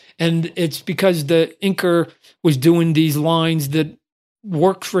hairy? And it's because the inker was doing these lines that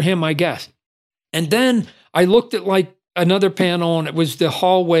worked for him, I guess. And then I looked at like another panel and it was the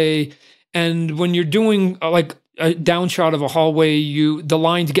hallway. And when you're doing like a down shot of a hallway, the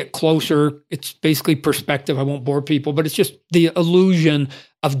lines get closer. It's basically perspective. I won't bore people, but it's just the illusion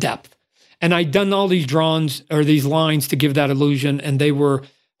of depth. And I'd done all these drawings or these lines to give that illusion, and they were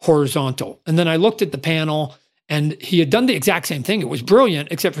horizontal. And then I looked at the panel and he had done the exact same thing. It was brilliant,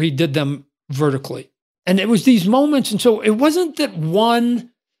 except for he did them vertically. And it was these moments. And so it wasn't that one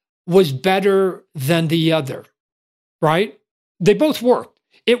was better than the other, right? They both worked.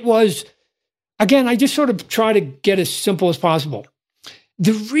 It was, again, I just sort of try to get as simple as possible.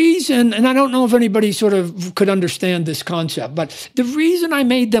 The reason, and I don't know if anybody sort of could understand this concept, but the reason I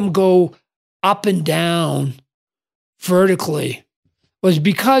made them go up and down vertically was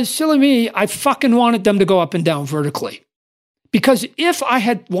because, silly me, I fucking wanted them to go up and down vertically. Because if I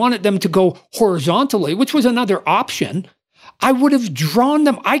had wanted them to go horizontally, which was another option, I would have drawn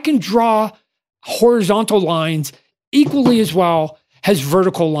them. I can draw horizontal lines equally as well as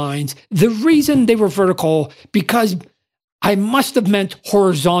vertical lines. The reason they were vertical, because I must have meant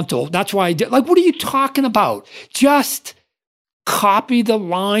horizontal. That's why I did. Like, what are you talking about? Just copy the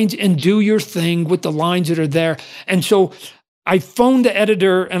lines and do your thing with the lines that are there. And so I phoned the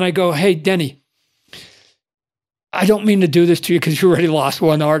editor and I go, hey, Denny, I don't mean to do this to you because you already lost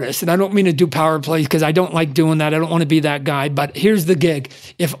one artist. And I don't mean to do power plays because I don't like doing that. I don't want to be that guy. But here's the gig.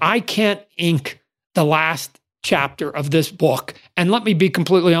 If I can't ink the last chapter of this book, and let me be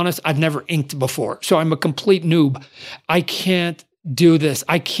completely honest, I've never inked before. So I'm a complete noob. I can't do this.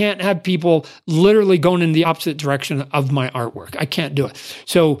 I can't have people literally going in the opposite direction of my artwork. I can't do it.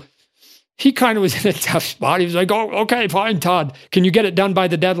 So he kind of was in a tough spot. He was like, oh, okay, fine, Todd. Can you get it done by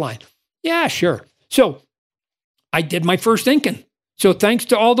the deadline? Yeah, sure. So I did my first inking. So thanks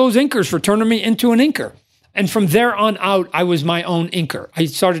to all those inkers for turning me into an inker. And from there on out, I was my own inker. I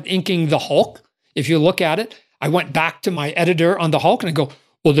started inking the Hulk. If you look at it, I went back to my editor on the Hulk and I go,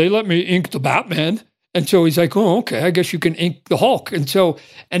 well, they let me ink the Batman. And so he's like, oh, okay, I guess you can ink the Hulk. And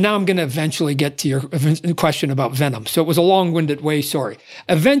now I'm going to eventually get to your question about Venom. So it was a long-winded way, sorry.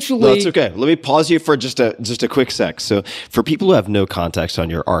 Eventually... No, it's okay. Let me pause you for just a quick sec. So for people who have no context on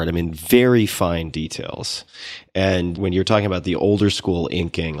your art, I mean, very fine details. And when you're talking about the older school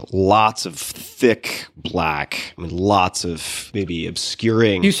inking, lots of thick black, I mean, lots of maybe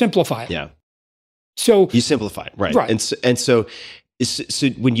obscuring... You simplify it. Yeah. So... You simplify it, right. Right. So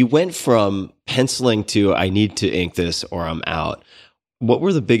when you went from penciling to I need to ink this or I'm out, what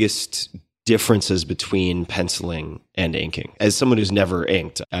were the biggest differences between penciling and inking? As someone who's never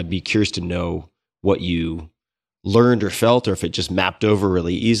inked, I'd be curious to know what you learned or felt, or if it just mapped over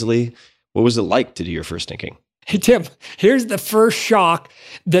really easily. What was it like to do your first inking? Hey, Tim, here's the first shock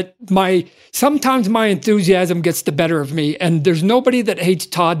that sometimes my enthusiasm gets the better of me. And there's nobody that hates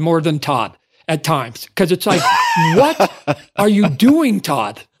Todd more than Todd at times, because it's like, what are you doing,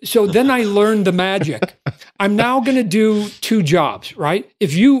 Todd? So then I learned the magic. I'm now going to do 2 jobs, right?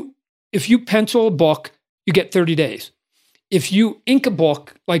 If you pencil a book, you get 30 days. If you ink a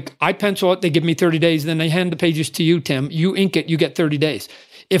book, like I pencil it, they give me 30 days, then they hand the pages to you, Tim. You ink it, you get 30 days.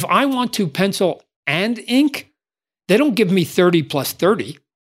 If I want to pencil and ink, they don't give me 30 plus 30,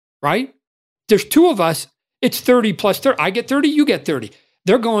 right? There's 2 of us, it's 30 plus 30. I get 30, you get 30.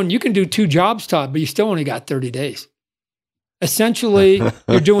 They're going, you can do 2 jobs, Todd, but you still only got 30 days. Essentially,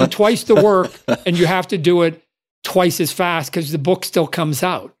 you're doing twice the work and you have to do it twice as fast because the book still comes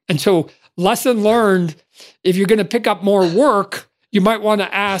out. And so, lesson learned, if you're going to pick up more work, you might want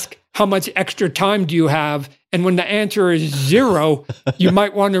to ask, how much extra time do you have? And when the answer is 0, you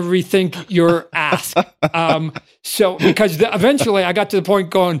might want to rethink your ask. Because eventually I got to the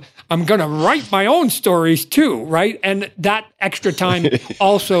point going, I'm going to write my own stories too, right? And that extra time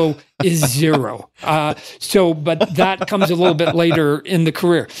also is 0. But that comes a little bit later in the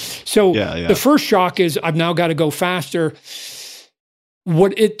career. So The first shock is I've now got to go faster.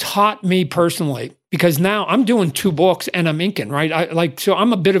 What it taught me personally, because now I'm doing 2 books and I'm inking, right? So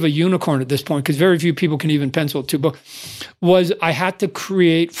I'm a bit of a unicorn at this point because very few people can even pencil 2 books, was I had to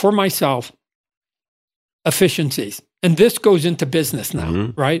create for myself efficiencies. And this goes into business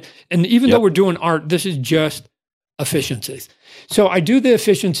now, right? And even though we're doing art, this is just efficiencies. So I do the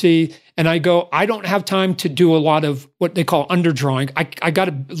efficiency and I go, I don't have time to do a lot of what they call underdrawing. I got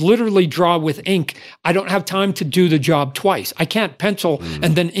to literally draw with ink. I don't have time to do the job twice. I can't pencil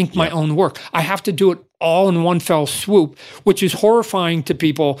and then ink my own work. I have to do it all in one fell swoop, which is horrifying to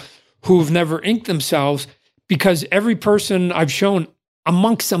people who've never inked themselves, because every person I've shown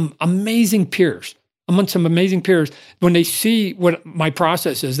amongst some amazing peers, when they see what my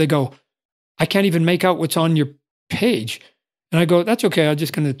process is, they go, I can't even make out what's on your page. And I go, that's okay. I'm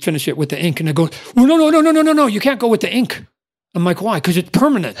just going to finish it with the ink. And they go, well, no. You can't go with the ink. I'm like, why? Because it's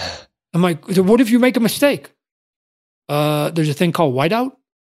permanent. I'm like, what if you make a mistake? There's a thing called whiteout.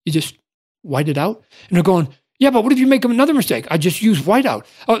 You just white it out. And they're going, yeah, but what if you make another mistake? I just use whiteout.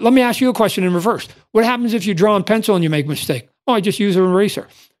 Let me ask you a question in reverse. What happens if you draw in pencil and you make a mistake? Oh, I just use an eraser.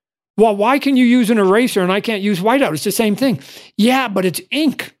 Well, why can you use an eraser and I can't use whiteout? It's the same thing. Yeah, but it's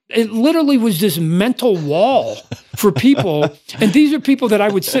ink. It literally was this mental wall for people. And these are people that I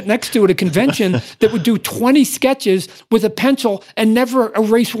would sit next to at a convention that would do 20 sketches with a pencil and never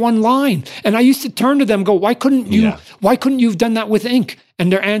erase one line. And I used to turn to them and go, why couldn't you have done that with ink? And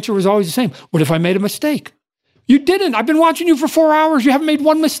their answer was always the same. What if I made a mistake? You didn't. I've been watching you for 4 hours. You haven't made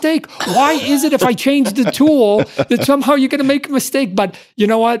one mistake. Why is it if I change the tool that somehow you're going to make a mistake? But you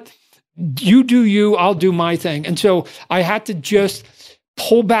know what? You do you, I'll do my thing. And so I had to just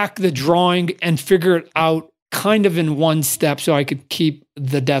pull back the drawing and figure it out kind of in one step so I could keep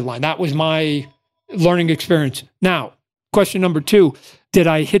the deadline. That was my learning experience. Now, question number 2, did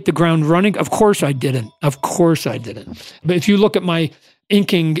I hit the ground running? Of course I didn't. But if you look at my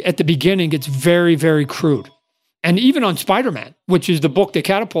inking at the beginning, it's very, very crude. And even on Spider-Man, which is the book that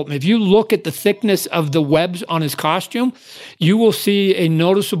catapulted me, if you look at the thickness of the webs on his costume, you will see a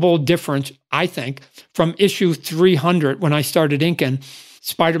noticeable difference, I think, from issue 300 when I started inking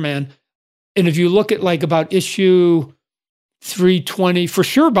Spider-Man. And if you look at like about issue 320, for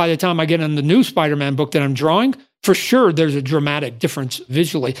sure by the time I get on the new Spider-Man book that I'm drawing, for sure there's a dramatic difference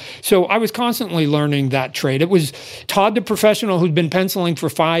visually. So I was constantly learning that trade. It was Todd, the professional who'd been penciling for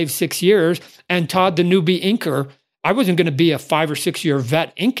 5-6 years, and Todd, the newbie inker. I wasn't going to be a 5 or 6 year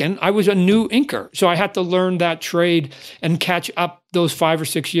vet inking. I was a new inker. So I had to learn that trade and catch up those 5 or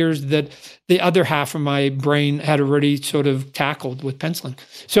 6 years that the other half of my brain had already sort of tackled with penciling.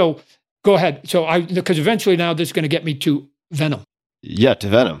 So go ahead. Because eventually now this is going to get me to Venom. Yeah, to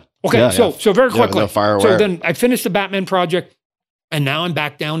Venom. Okay, so very quickly. No, fire away. So then I finished the Batman project, and now I'm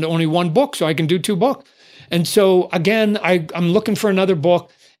back down to only one book, so I can do 2 books. And so again, I'm looking for another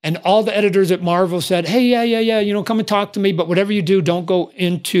book, and all the editors at Marvel said, hey, yeah, come and talk to me, but whatever you do, don't go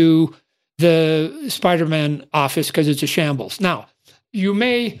into the Spider-Man office because it's a shambles. Now, you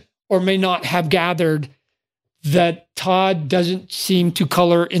may or may not have gathered that Todd doesn't seem to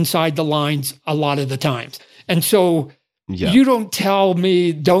color inside the lines a lot of the times. And so you don't tell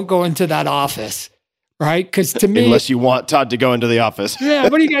me don't go into that office, right? Because to me, unless you want Todd to go into the office. Yeah,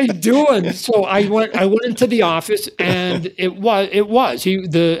 what are you guys doing? So I went into the office, and it was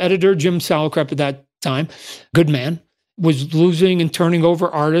the editor, Jim Salicrup at that time, good man, was losing and turning over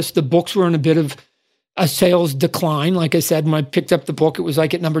artists. The books were in a bit of a sales decline. Like I said, when I picked up the book, it was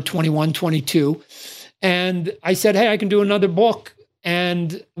like at number 21, 22. And I said, hey, I can do another book.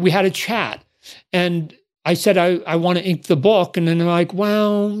 And we had a chat. And I said, I want to ink the book. And then they're like,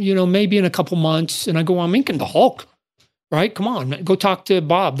 well, maybe in a couple months. And I go, well, I'm inking the Hulk, right? Come on, go talk to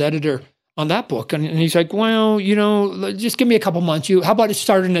Bob, the editor, on that book. And he's like, well, just give me a couple months. How about it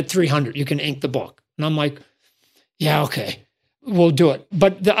starting at 300? You can ink the book. And I'm like, yeah, okay, we'll do it.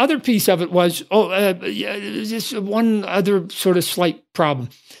 But the other piece of it was, just one other sort of slight problem.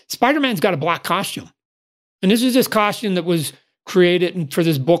 Spider-Man's got a black costume. And this is this costume that was created for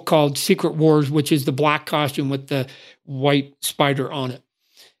this book called Secret Wars, which is the black costume with the white spider on it.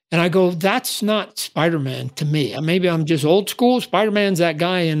 And I go, that's not Spider-Man to me. Maybe I'm just old school. Spider-Man's that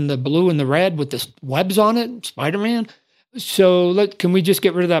guy in the blue and the red with the webs on it, Spider-Man. So can we just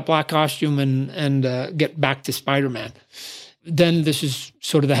get rid of that black costume and get back to Spider-Man? Then this is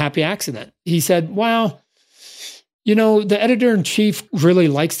sort of the happy accident. He said, well, the editor-in-chief really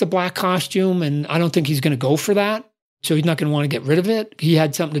likes the black costume, and I don't think he's going to go for that. So he's not going to want to get rid of it. He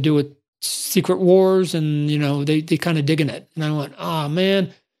had something to do with Secret Wars, and, they kind of digging it. And I went, oh,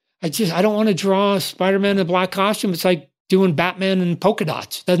 man, I don't want to draw Spider-Man in a black costume. It's like doing Batman in polka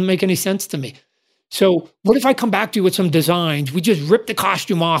dots. Doesn't make any sense to me. So what if I come back to you with some designs? We just rip the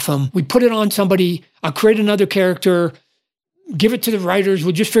costume off him. We put it on somebody. I'll create another character, give it to the writers.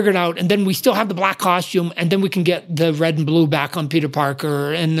 We'll just figure it out. And then we still have the black costume. And then we can get the red and blue back on Peter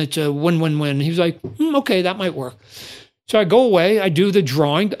Parker. And it's a win-win-win. He was like, okay, that might work. So I go away. I do the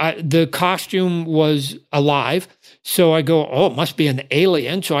drawing. The costume was alive. So I go, it must be an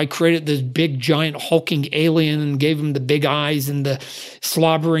alien. So I created this big, giant, hulking alien and gave him the big eyes and the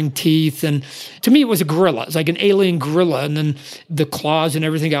slobbering teeth. And to me, it was a gorilla. It's like an alien gorilla. And then the claws and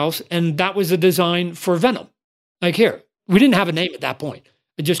everything else. And that was the design for Venom. Like, here. We didn't have a name at that point.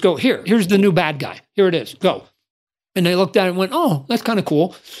 I just go, here's the new bad guy. Here it is. Go. And they looked at it and went, oh, that's kind of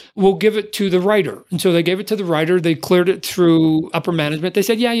cool. We'll give it to the writer. And so they gave it to the writer. They cleared it through upper management. They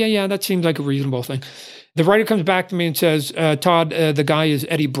said, yeah, that seems like a reasonable thing. The writer comes back to me and says, Todd, the guy is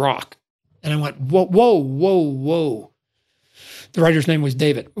Eddie Brock. And I went, whoa. The writer's name was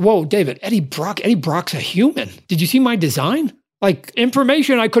David. Whoa, David, Eddie Brock. Eddie Brock's a human. Did you see my design? Like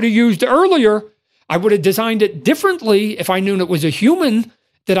information I could have used earlier. I would have designed it differently if I knew it was a human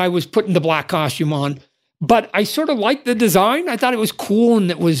that I was putting the black costume on. But I sort of liked the design. I thought it was cool and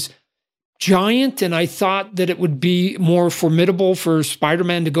it was giant. And I thought that it would be more formidable for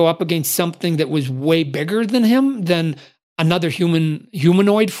Spider-Man to go up against something that was way bigger than him, than another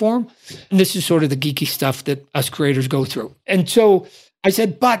humanoid form. And this is sort of the geeky stuff that us creators go through. And so I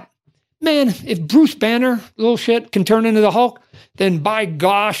said, but man, if Bruce Banner, little shit, can turn into the Hulk, then by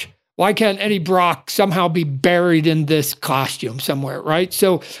gosh, why can't Eddie Brock somehow be buried in this costume somewhere, right?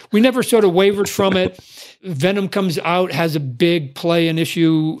 So we never sort of wavered from it. Venom comes out, has a big play in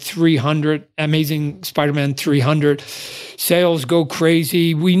issue 300, Amazing Spider-Man 300. Sales go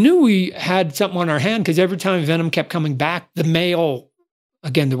crazy. We knew we had something on our hand because every time Venom kept coming back, the mail,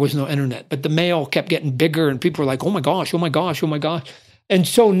 again, there was no internet, but the mail kept getting bigger and people were like, oh my gosh. And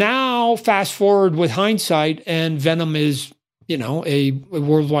so now fast forward with hindsight and Venom is, a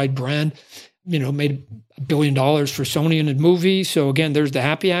worldwide brand. made $1 billion for Sony in a movie. So again, there's the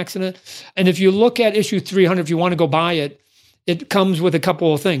happy accident. And if you look at issue 300, if you want to go buy it, it comes with a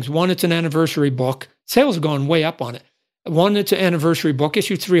couple of things. One, it's an anniversary book. Sales are going way up on it. One, it's an anniversary book.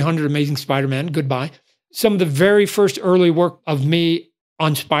 Issue 300, Amazing Spider-Man, goodbye. Some of the very first early work of me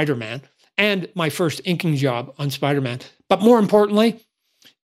on Spider-Man and my first inking job on Spider-Man. But more importantly,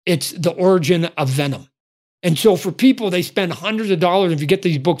 it's the origin of Venom. And so for people, they spend hundreds of dollars. If you get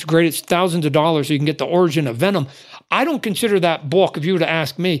these books, great, it's thousands of dollars so you can get the origin of Venom. I don't consider that book, if you were to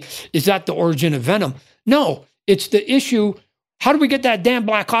ask me, is that the origin of Venom? No, it's the issue, how do we get that damn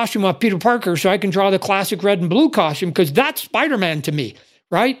black costume off Peter Parker so I can draw the classic red and blue costume? Because that's Spider-Man to me,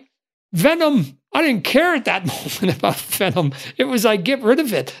 right? Venom, I didn't care at that moment about Venom. It was like, get rid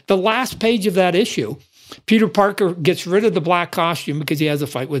of it. The last page of that issue, Peter Parker gets rid of the black costume because he has a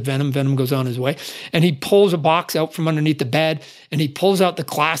fight with Venom. Venom goes on his way. And he pulls a box out from underneath the bed, and he pulls out the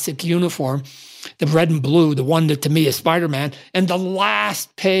classic uniform, the red and blue, the one that to me is Spider-Man. And the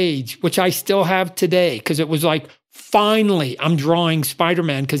last page, which I still have today, because it was like, finally, I'm drawing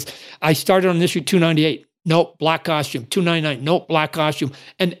Spider-Man, because I started on issue 298. Nope, black costume. 299. Nope, black costume.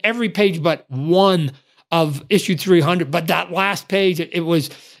 And every page but one of issue 300. But that last page, it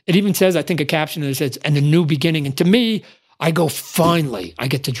even says, I think a caption that says, and a new beginning. And to me, I go, finally, I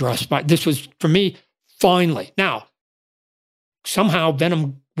get to draw Spider. This was, for me, finally. Now, somehow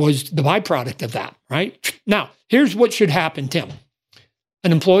Venom was the byproduct of that, right? Now, here's what should happen, Tim.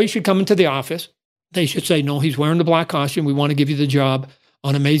 An employee should come into the office. They should say, no, he's wearing the black costume. We want to give you the job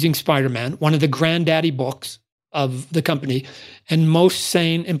on Amazing Spider-Man, one of the granddaddy books of the company. And most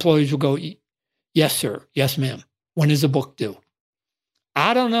sane employees will go, yes, sir. Yes, ma'am. When is the book due?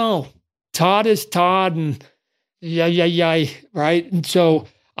 I don't know. Todd is Todd, and yeah, right? And so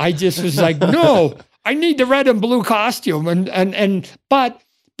I just was like, no, I need the red and blue costume. But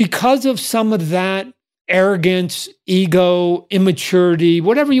because of some of that arrogance, ego, immaturity,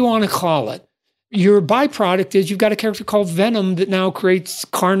 whatever you want to call it, your byproduct is you've got a character called Venom that now creates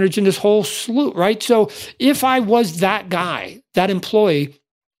carnage in this whole slew, right? So if I was that guy, that employee,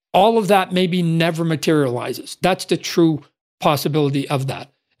 all of that maybe never materializes. That's the true possibility of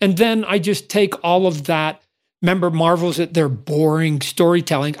that. And then I just take all of that. Remember, Marvel's at their boring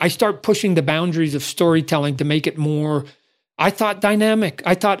storytelling. I start pushing the boundaries of storytelling to make it more, I thought, dynamic.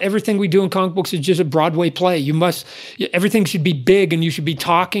 I thought everything we do in comic books is just a Broadway play. Everything should be big, and you should be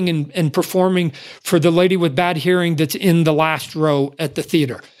talking and performing for the lady with bad hearing that's in the last row at the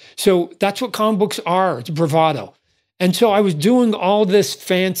theater. So that's what comic books are. It's bravado. And so I was doing all this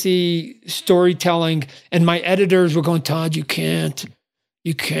fancy storytelling, and my editors were going, Todd, you can't.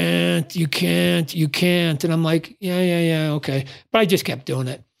 And I'm like, yeah, okay. But I just kept doing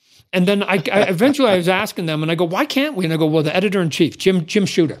it. And then I eventually I was asking them, and I go, why can't we? And I go, well, the editor-in-chief, Jim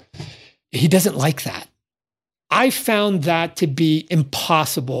Shooter, he doesn't like that. I found that to be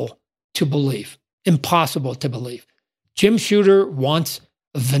impossible to believe. Impossible to believe. Jim Shooter wants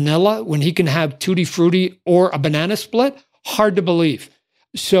vanilla when he can have Tutti Frutti or a banana split. Hard to believe.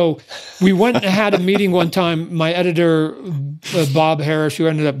 So we went and had a meeting one time. My editor, Bob Harris, who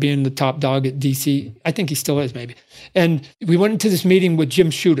ended up being the top dog at DC, I think he still is maybe. And we went into this meeting with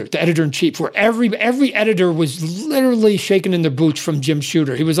Jim Shooter, the editor-in-chief, where every editor was literally shaking in their boots from Jim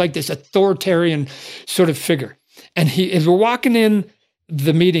Shooter. He was like this authoritarian sort of figure. And as we're walking in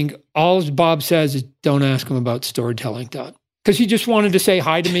the meeting, all Bob says is, don't ask him about storytelling, Todd. Because he just wanted to say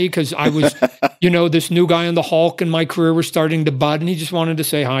hi to me because I was, this new guy on the Hulk and my career was starting to bud, and he just wanted to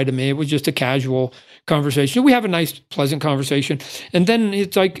say hi to me. It was just a casual conversation. We have a nice, pleasant conversation. And then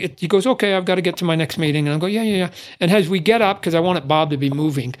it's like, he goes, okay, I've got to get to my next meeting. And I go, yeah. And as we get up, because I wanted Bob to be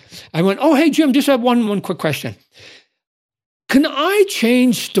moving, I went, oh, hey, Jim, just have one quick question. Can I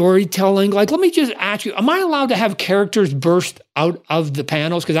change storytelling? Like, let me just ask you, am I allowed to have characters burst out of the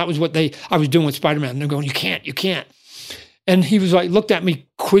panels? Because that was what I was doing with Spider-Man. And they're going, you can't. And he was like, looked at me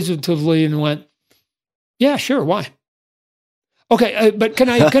quizzitively and went, yeah, sure. Why? Okay, but can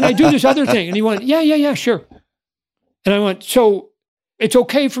I do this other thing? And he went, yeah, sure. And I went, so it's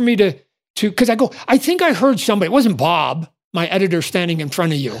okay for me to, because I go, I think I heard somebody, it wasn't Bob, my editor standing in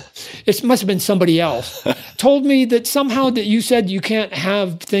front of you. It must have been somebody else, told me that somehow that you said you can't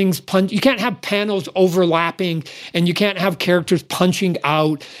have things you can't have panels overlapping, and you can't have characters punching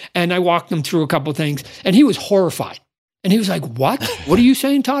out. And I walked him through a couple of things, and he was horrified. And he was like, what? What are you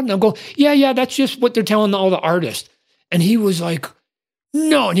saying, Todd? And I'm going, yeah, that's just what they're telling all the artists. And he was like,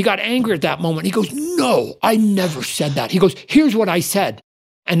 no. And he got angry at that moment. He goes, no, I never said that. He goes, here's what I said.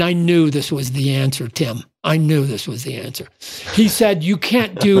 And I knew this was the answer, Tim. I knew this was the answer. He said, you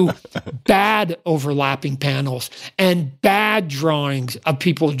can't do bad overlapping panels and bad drawings of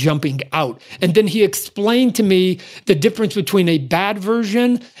people jumping out. And then he explained to me the difference between a bad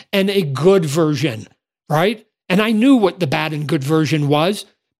version and a good version, right? And I knew what the bad and good version was.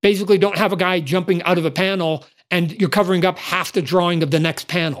 Basically, don't have a guy jumping out of a panel and you're covering up half the drawing of the next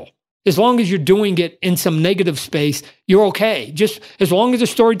panel. As long as you're doing it in some negative space, you're okay. Just as long as the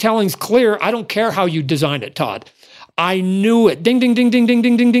storytelling's clear, I don't care how you design it, Todd. I knew it. Ding, ding, ding, ding, ding,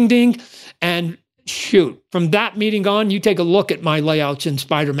 ding, ding, ding, ding. And shoot, from that meeting on, you take a look at my layouts in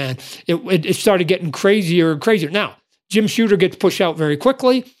Spider-Man. It started getting crazier and crazier. Now, Jim Shooter gets pushed out very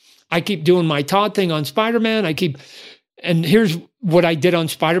quickly. I keep doing my Todd thing on Spider-Man. And here's what I did on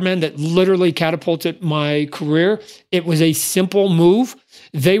Spider-Man that literally catapulted my career. It was a simple move.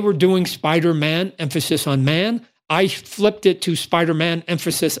 They were doing Spider-Man, emphasis on man. I flipped it to Spider-Man,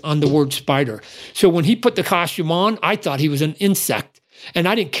 emphasis on the word spider. So when he put the costume on, I thought he was an insect. And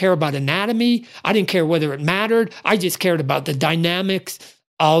I didn't care about anatomy. I didn't care whether it mattered. I just cared about the dynamics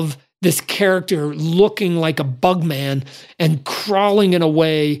of this character looking like a bug man and crawling in a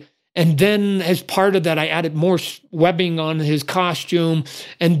way. And then as part of that, I added more webbing on his costume.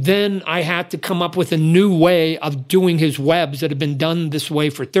 And then I had to come up with a new way of doing his webs that have been done this way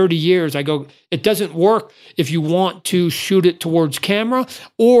for 30 years. I go, it doesn't work if you want to shoot it towards camera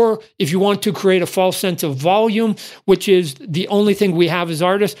or if you want to create a false sense of volume, which is the only thing we have as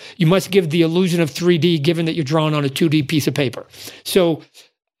artists. You must give the illusion of 3D given that you're drawing on a 2D piece of paper. So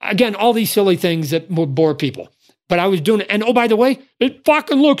again, all these silly things that would bore people. But I was doing it. And oh, by the way, it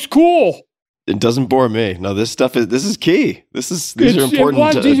fucking looks cool. It doesn't bore me. No, this is key. These are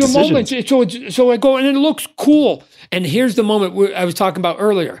important These decisions. are moments. So I go, and it looks cool. And here's the moment I was talking about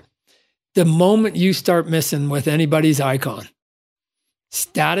earlier. The moment you start messing with anybody's icon,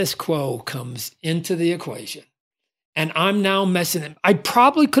 status quo comes into the equation. And I'm now messing it. I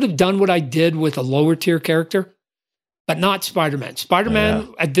probably could have done what I did with a lower tier character, but not Spider-Man.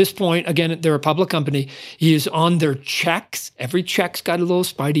 Spider-Man, at this point, again, they're a public company. He is on their checks. Every check's got a little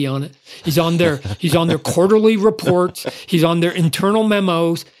Spidey on it. He's on their quarterly reports. He's on their internal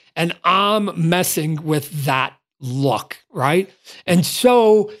memos. And I'm messing with that look, right? And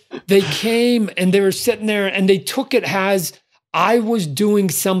so they came and they were sitting there and they took it as I was doing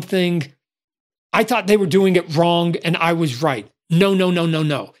something. I thought they were doing it wrong and I was right.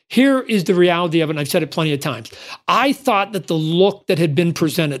 No. Here is the reality of it, and I've said it plenty of times. I thought that the look that had been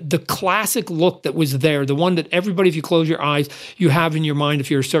presented, the classic look that was there, the one that everybody, if you close your eyes, you have in your mind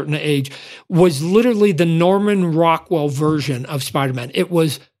if you're a certain age, was literally the Norman Rockwell version of Spider-Man. It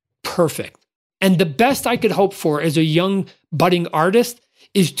was perfect. And the best I could hope for as a young budding artist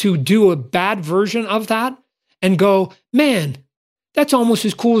is to do a bad version of that and go, man, that's almost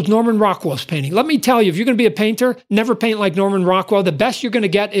as cool as Norman Rockwell's painting. Let me tell you, if you're going to be a painter, never paint like Norman Rockwell. The best you're going to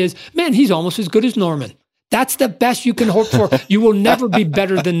get is, man, he's almost as good as Norman. That's the best you can hope for. You will never be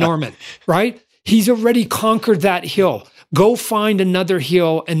better than Norman, right? He's already conquered that hill. Go find another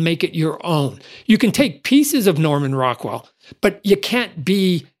hill and make it your own. You can take pieces of Norman Rockwell, but you can't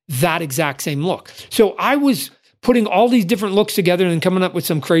be that exact same look. So I was putting all these different looks together and coming up with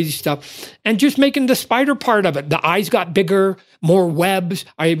some crazy stuff and just making the spider part of it. The eyes got bigger, more webs.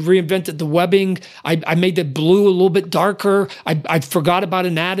 I reinvented the webbing. I made the blue a little bit darker. I forgot about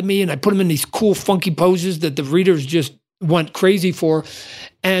anatomy and I put them in these cool, funky poses that the readers just went crazy for.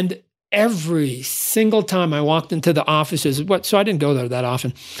 And every single time I walked into the offices, so I didn't go there that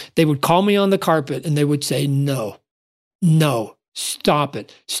often, they would call me on the carpet and they would say, no. Stop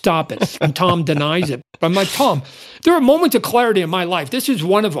it. And Tom denies it. But I'm like, Tom, there are moments of clarity in my life. This is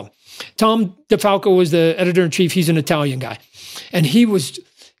one of them. Tom DeFalco was the editor-in-chief. He's an Italian guy. And he was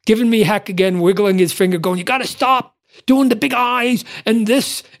giving me heck again, wiggling his finger, going, you got to stop doing the big eyes and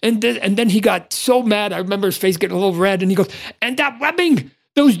this and this. And then he got so mad. I remember his face getting a little red. And he goes, and that webbing,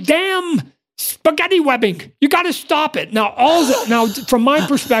 those damn spaghetti webbing, you got to stop it. Now, from my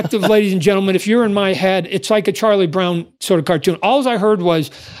perspective, ladies and gentlemen, if you're in my head, it's like a Charlie Brown sort of cartoon. All I heard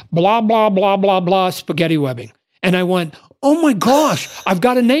was blah, blah, blah, blah, blah, spaghetti webbing. And I went, oh my gosh, I've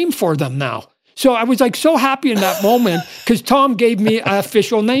got a name for them now. So I was like so happy in that moment because Tom gave me an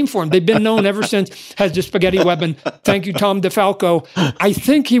official name for them. They've been known ever since as the spaghetti webbing. Thank you, Tom DeFalco. I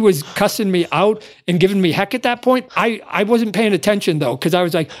think he was cussing me out and giving me heck at that point. I wasn't paying attention though because I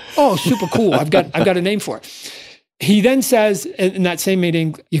was like, oh, super cool. I've got a name for it. He then says in that same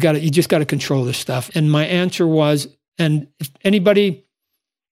meeting, you just got to control this stuff. And my answer was, and if anybody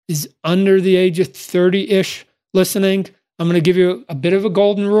is under the age of 30-ish listening, I'm going to give you a bit of a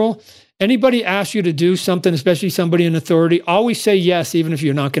golden rule. Anybody asks you to do something, especially somebody in authority, always say yes, even if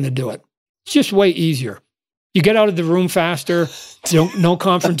you're not going to do it. It's just way easier. You get out of the room faster. No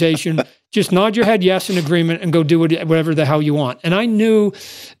confrontation. Just nod your head yes in agreement and go do whatever the hell you want. And I knew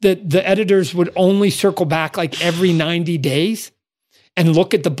that the editors would only circle back like every 90 days and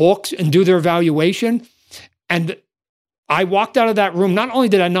look at the books and do their evaluation. And I walked out of that room. Not only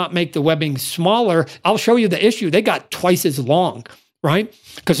did I not make the webbing smaller, I'll show you the issue. They got twice as long, right?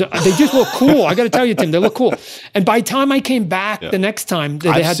 Because they just look cool. I got to tell you, Tim, they look cool. And by the time I came back the next time,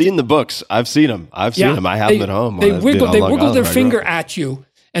 I've seen the books. I've seen them. I have them at home. They wiggle their finger at you.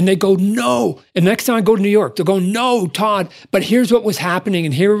 And they go, no. And next time I go to New York, they'll go, no, Todd. But here's what was happening.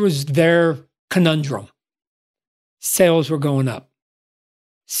 And here was their conundrum. Sales were going up.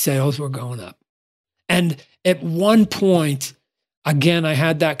 Sales were going up. And at one point, again, I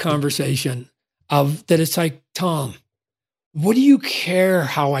had that conversation of that it's like, Tom, what do you care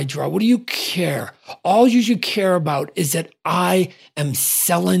how I draw? What do you care? All you should care about is that I am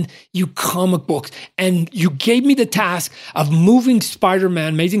selling you comic books. And you gave me the task of moving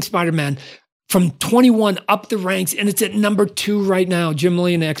Spider-Man, Amazing Spider-Man, from 21 up the ranks. And it's at number 2 right now. Jim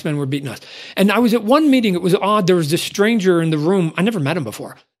Lee and the X-Men were beating us. And I was at one meeting. It was odd. There was this stranger in the room. I never met him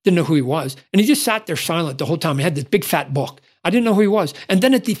before. Didn't know who he was. And he just sat there silent the whole time. He had this big fat book. I didn't know who he was. And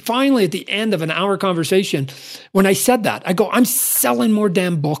then finally at the end of an hour conversation, when I said that, I go, I'm selling more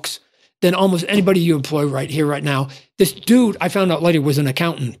damn books than almost anybody you employ right here, right now. This dude, I found out later, was an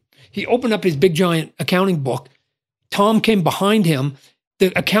accountant. He opened up his big giant accounting book. Tom came behind him.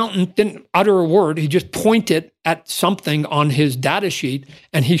 The accountant didn't utter a word. He just pointed at something on his data sheet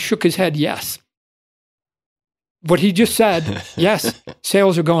and he shook his head, yes. What he just said, yes,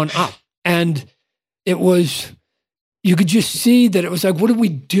 sales are going up. And it was, you could just see that it was like, what do we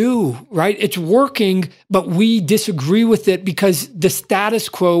do, right? It's working, but we disagree with it because the status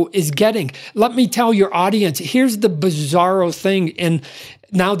quo is getting. Let me tell your audience, here's the bizarro thing, and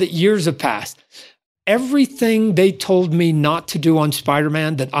now that years have passed, everything they told me not to do on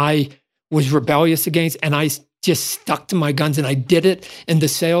Spider-Man that I was rebellious against, and I just stuck to my guns and I did it, and the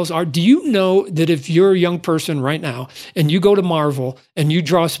sales are. Do you know that if you're a young person right now and you go to Marvel and you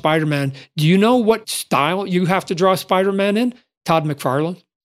draw Spider-Man, do you know what style you have to draw Spider-Man in? Todd McFarlane.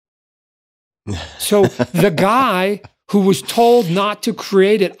 So the guy who was told not to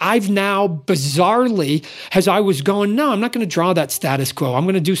create it, I've now bizarrely, as I was going, no, I'm not going to draw that status quo. I'm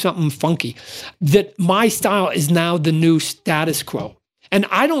going to do something funky. That my style is now the new status quo. And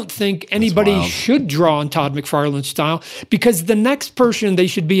I don't think anybody should draw on Todd McFarlane's style because the next person they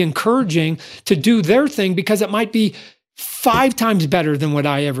should be encouraging to do their thing because it might be 5 times better than what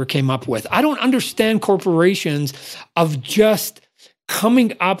I ever came up with. I don't understand corporations of just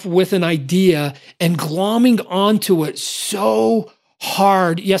coming up with an idea and glomming onto it so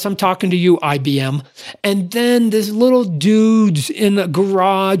hard. Yes, I'm talking to you, IBM. And then this little dudes in a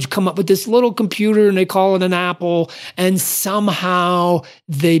garage come up with this little computer and they call it an Apple. And somehow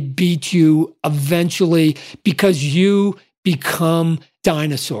they beat you eventually because you become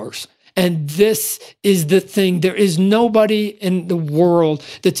dinosaurs. And this is the thing. There is nobody in the world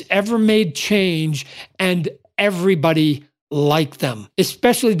that's ever made change and everybody like them,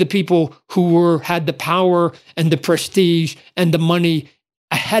 especially the people who had the power and the prestige and the money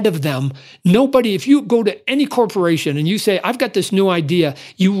ahead of them. Nobody, if you go to any corporation and you say, I've got this new idea,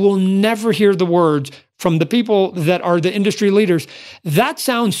 you will never hear the words from the people that are the industry leaders. That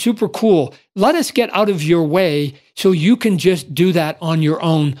sounds super cool. Let us get out of your way so you can just do that on your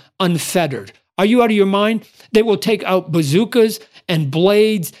own, unfettered. Are you out of your mind? They will take out bazookas and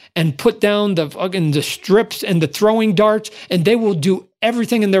blades and put down the strips and the throwing darts, and they will do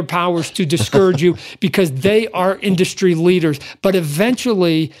everything in their powers to discourage you because they are industry leaders. But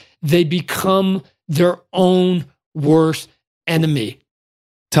eventually, they become their own worst enemy.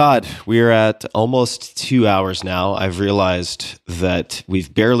 Todd, we are at almost 2 hours now. I've realized that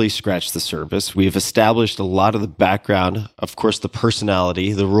we've barely scratched the surface. We've established a lot of the background, of course, the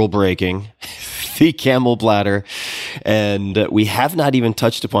personality, the rule breaking, the camel bladder, and we have not even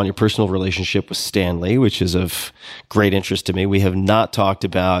touched upon your personal relationship with Stanley, which is of great interest to me. We have not talked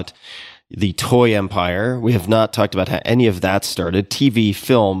about the toy empire. We have not talked about how any of that started. TV,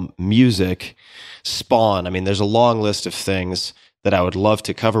 film, music, Spawn. I mean, there's a long list of things that I would love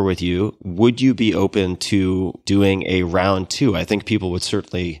to cover with you. Would you be open to doing a round 2? I think people would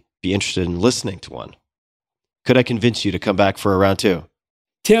certainly be interested in listening to one. Could I convince you to come back for a round 2?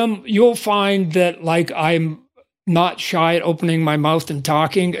 Tim, you'll find that like I'm not shy at opening my mouth and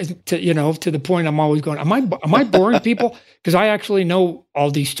talking to the point I'm always going, am I boring people? Because I actually know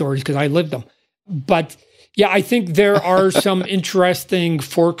all these stories because I lived them. But yeah, I think there are some interesting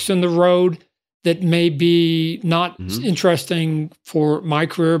forks in the road that may be not interesting for my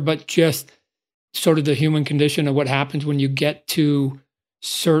career, but just sort of the human condition of what happens when you get to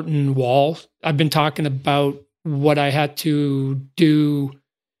certain walls. I've been talking about what I had to do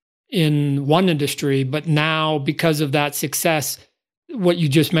in one industry, but now because of that success, what you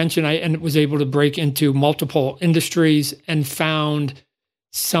just mentioned, I was able to break into multiple industries and found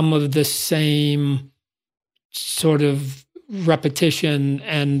some of the same sort of repetition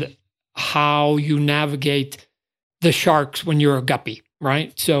and how you navigate the sharks when you're a guppy,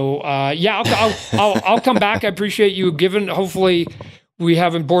 right? So I'll come back. I appreciate you giving. Hopefully, we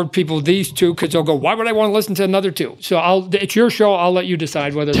haven't bored people with these two because they'll go, why would I want to listen to another two? So it's your show. I'll let you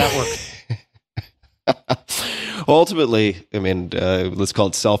decide whether that works. Well, ultimately, I mean, let's call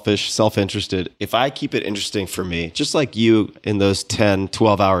it selfish, self-interested. If I keep it interesting for me, just like you in those 10,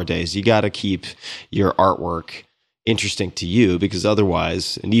 12-hour days, you got to keep your artwork interesting to you, because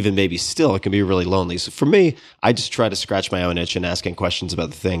otherwise, and even maybe still, it can be really lonely. So for me, I just try to scratch my own itch and asking questions about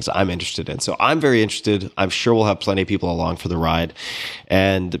the things I'm interested in. So I'm very interested. I'm sure we'll have plenty of people along for the ride.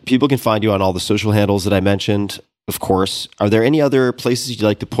 And people can find you on all the social handles that I mentioned. Of course. Are there any other places you'd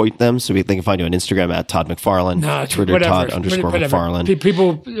like to point them so they can find you on Instagram at Todd McFarlane, Twitter Todd_McFarlane?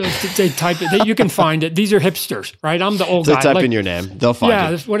 People, they type it. You can find it. These are hipsters, right? I'm the old guy. Type in your name. They'll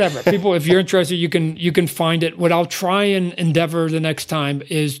find it. Yeah, whatever. People, if you're interested, you can find it. What I'll try and endeavor the next time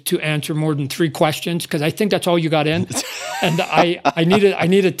is to answer more than 3 questions, because I think that's all you got in. And I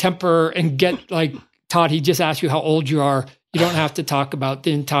need a temper and get like, Todd, he just asked you how old you are. You don't have to talk about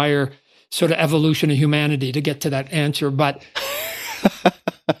the entire sort of evolution of humanity to get to that answer. But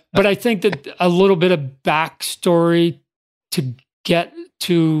I think that a little bit of backstory to get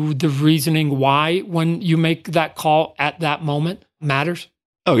to the reasoning why when you make that call at that moment matters.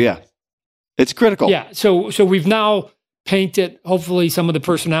 Oh, yeah. It's critical. Yeah. So we've now painted, hopefully, some of the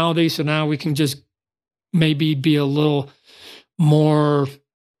personality. So now we can just maybe be a little more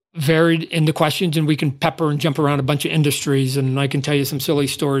varied in the questions, and we can pepper and jump around a bunch of industries. And I can tell you some silly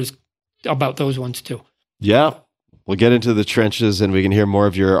stories about those ones too. Yeah. We'll get into the trenches and we can hear more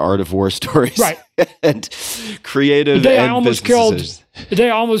of your art of war stories. Right. And creative the day and I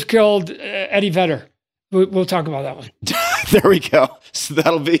almost killed Eddie Vedder. We'll talk about that one. There we go. So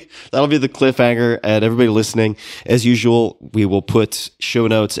that'll be the cliffhanger. And everybody listening, as usual, we will put show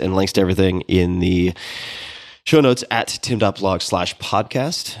notes and links to everything in the show notes at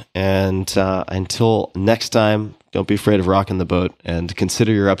tim.blog/podcast. And until next time, don't be afraid of rocking the boat and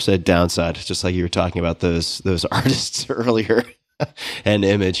consider your upside downside, just like you were talking about those artists earlier and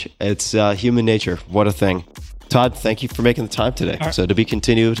Image. It's human nature. What a thing. Todd, thank you for making the time today. Right. So to be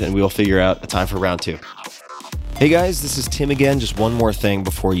continued, and we'll figure out a time for round 2. Hey guys, this is Tim again. Just one more thing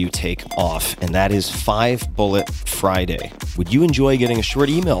before you take off, and that is 5 Bullet Friday. Would you enjoy getting a short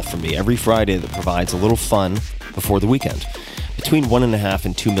email from me every Friday that provides a little fun before the weekend? Between 1.5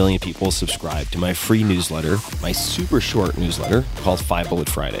 and 2 million people subscribe to my free newsletter, my super short newsletter called 5 Bullet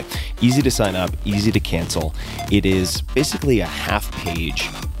Friday. Easy to sign up, easy to cancel. It is basically a half page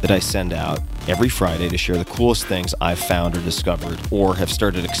that I send out every Friday to share the coolest things I've found or discovered or have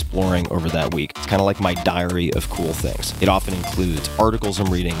started exploring over that week. It's kind of like my diary of cool things. It often includes articles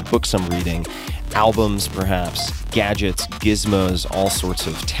I'm reading, books I'm reading, albums perhaps, gadgets, gizmos, all sorts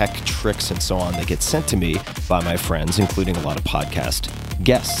of tech tricks and so on that get sent to me by my friends, including a lot of podcast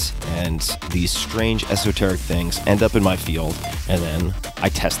guests. And these strange esoteric things end up in my field, and then I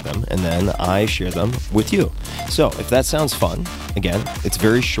test them, and then I share them with you. So if that sounds fun, again, it's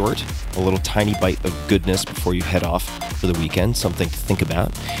very short, a little tiny bite of goodness before you head off for the weekend, something to think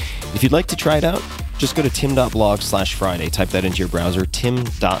about. If you'd like to try it out, just go to tim.blog/Friday. Type that into your browser,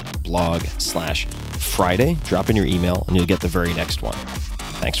 tim.blog/Friday. Drop in your email, and you'll get the very next one.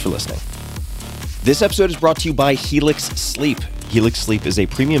 Thanks for listening. This episode is brought to you by Helix Sleep. Helix Sleep is a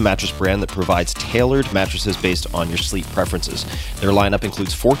premium mattress brand that provides tailored mattresses based on your sleep preferences. Their lineup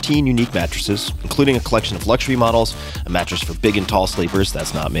includes 14 unique mattresses, including a collection of luxury models, a mattress for big and tall sleepers,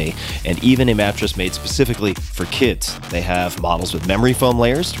 that's not me, and even a mattress made specifically for kids. They have models with memory foam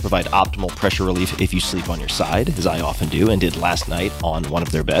layers to provide optimal pressure relief if you sleep on your side, as I often do and did last night on one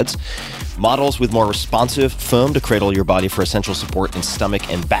of their beds. Models with more responsive foam to cradle your body for essential support in stomach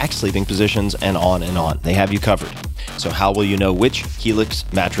and back sleeping positions, and on and on. They have you covered. So how will you know which Helix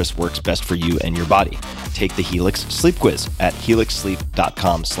mattress works best for you and your body? Take the Helix Sleep Quiz at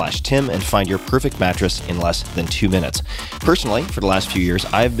helixsleep.com/Tim and find your perfect mattress in less than 2 minutes. Personally, for the last few years,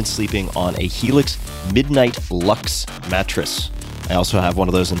 I've been sleeping on a Helix Midnight Luxe mattress. I also have one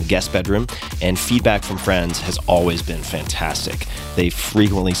of those in the guest bedroom, and feedback from friends has always been fantastic. They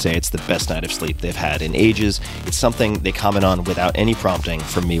frequently say it's the best night of sleep they've had in ages. It's something they comment on without any prompting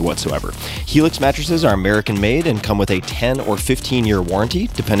from me whatsoever. Helix mattresses are American-made and come with a 10 or 15-year warranty,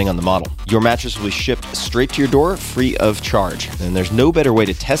 depending on the model. Your mattress will be shipped straight to your door, free of charge. And there's no better way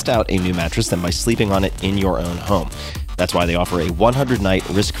to test out a new mattress than by sleeping on it in your own home. That's why they offer a 100-night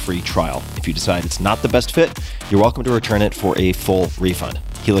risk-free trial. If you decide it's not the best fit, you're welcome to return it for a full refund.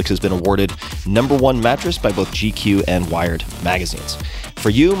 Helix has been awarded #1 mattress by both GQ and Wired magazines. For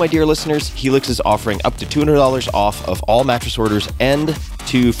you, my dear listeners, Helix is offering up to $200 off of all mattress orders and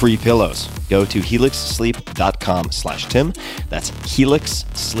 2 free pillows. Go to helixsleep.com/Tim. That's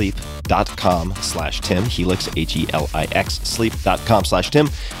helixsleep.com/Tim. Helix, Helix, sleep.com/Tim.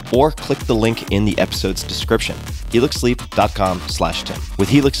 Or click the link in the episode's description. helixsleep.com/Tim. With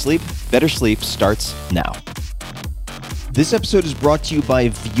Helix Sleep, better sleep starts now. This episode is brought to you by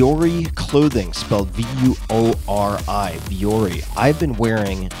Vuori Clothing, spelled V-U-O-R-I, Vuori. I've been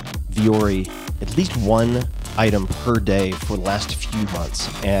wearing Vuori at least one item per day for the last few months,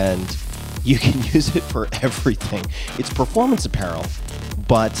 and you can use it for everything. It's performance apparel,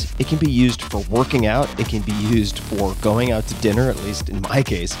 but it can be used for working out. It can be used for going out to dinner, at least in my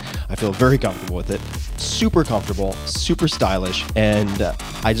case. I feel very comfortable with it. Super comfortable, super stylish, and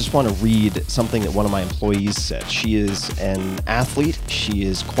I just want to read something that one of my employees said. She is an athlete. She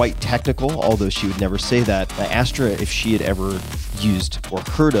is quite technical, although she would never say that. I asked her if she had ever used or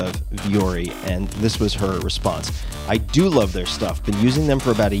heard of Vuori, and this was her response. I do love their stuff. Been using them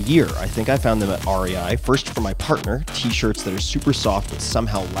for about a year. I think I found them at REI. First for my partner, t-shirts that are super soft but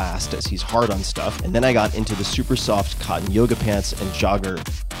somehow last as he's hard on stuff. And then I got into the super soft cotton yoga pants and jogger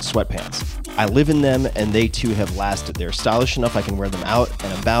sweatpants. I live in them and they too have lasted. They're stylish enough I can wear them out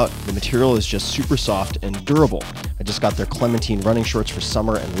and about. The material is just super soft and durable. I just got their Clementine running shorts for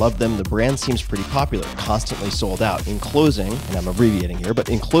summer and love them. The brand seems pretty popular, constantly sold out. In closing, and I'm abbreviating here, but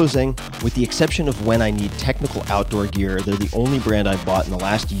in closing, with the exception of when I need technical outdoor gear, they're the only brand I've bought in the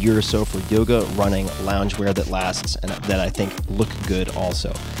last year or so for yoga, running, loungewear that lasts and that I think look good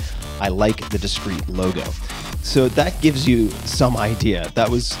also. I like the discreet logo. So that gives you some idea. That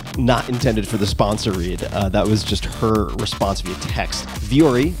was not intended for the sponsor read. That was just her response via text.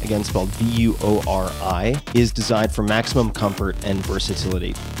 Vuori, again spelled V-U-O-R-I, is designed for maximum comfort and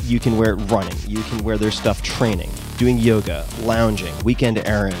versatility. You can wear it running. You can wear their stuff training, doing yoga, lounging, weekend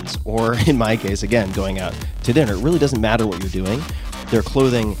errands, or in my case, again, going out to dinner. It really doesn't matter what you're doing. Their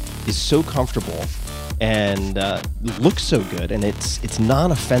clothing is so comfortable and looks so good, and it's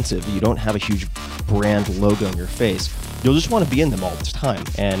non-offensive. You don't have a huge brand logo on your face. You'll just want to be in them all the time.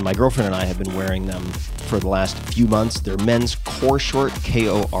 And my girlfriend and I have been wearing them for the last few months. They're men's core short,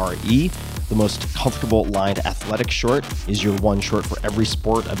 K-O-R-E. The most comfortable lined athletic short is your one short for every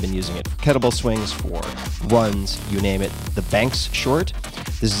sport. I've been using it for kettlebell swings, for runs, you name it. The Banks short,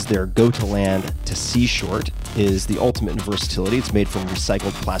 this is their go to land to sea short, is the ultimate in versatility. It's made from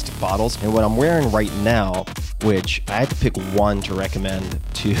recycled plastic bottles. And what I'm wearing right now, which I had to pick one to recommend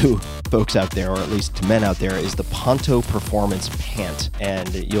to folks out there, or at least to men out there, is the Ponto Performance Pant.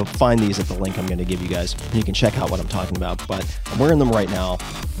 And you'll find these at the link I'm going to give you guys. You can check out what I'm talking about. But I'm wearing them right now.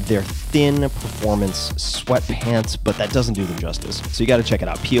 They're thin performance sweatpants, but that doesn't do them justice. So you got to check it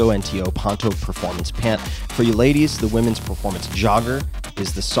out. P-O-N-T-O, Ponto Performance Pant. For you ladies, the women's performance jogger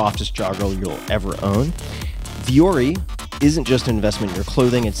is the softest jogger you'll ever own. Vuori isn't just an investment in your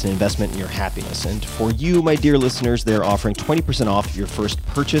clothing, it's an investment in your happiness. And for you, my dear listeners, they're offering 20% off your first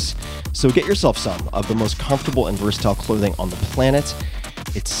purchase. So get yourself some of the most comfortable and versatile clothing on the planet.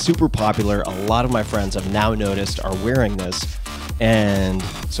 It's super popular. A lot of my friends I've now noticed are wearing this, and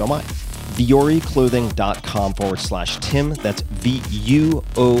so am I. VuoriClothing.com/Tim. That's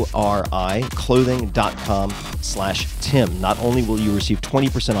VUORI clothing.com/Tim. Not only will you receive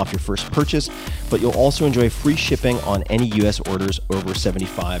 20% off your first purchase, but you'll also enjoy free shipping on any US orders over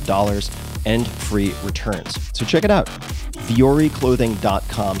 $75 and free returns. So check it out.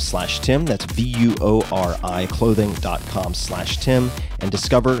 VuoriClothing.com/Tim. That's VUORI clothing.com/Tim, and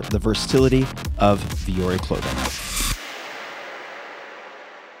discover the versatility of Vuori Clothing.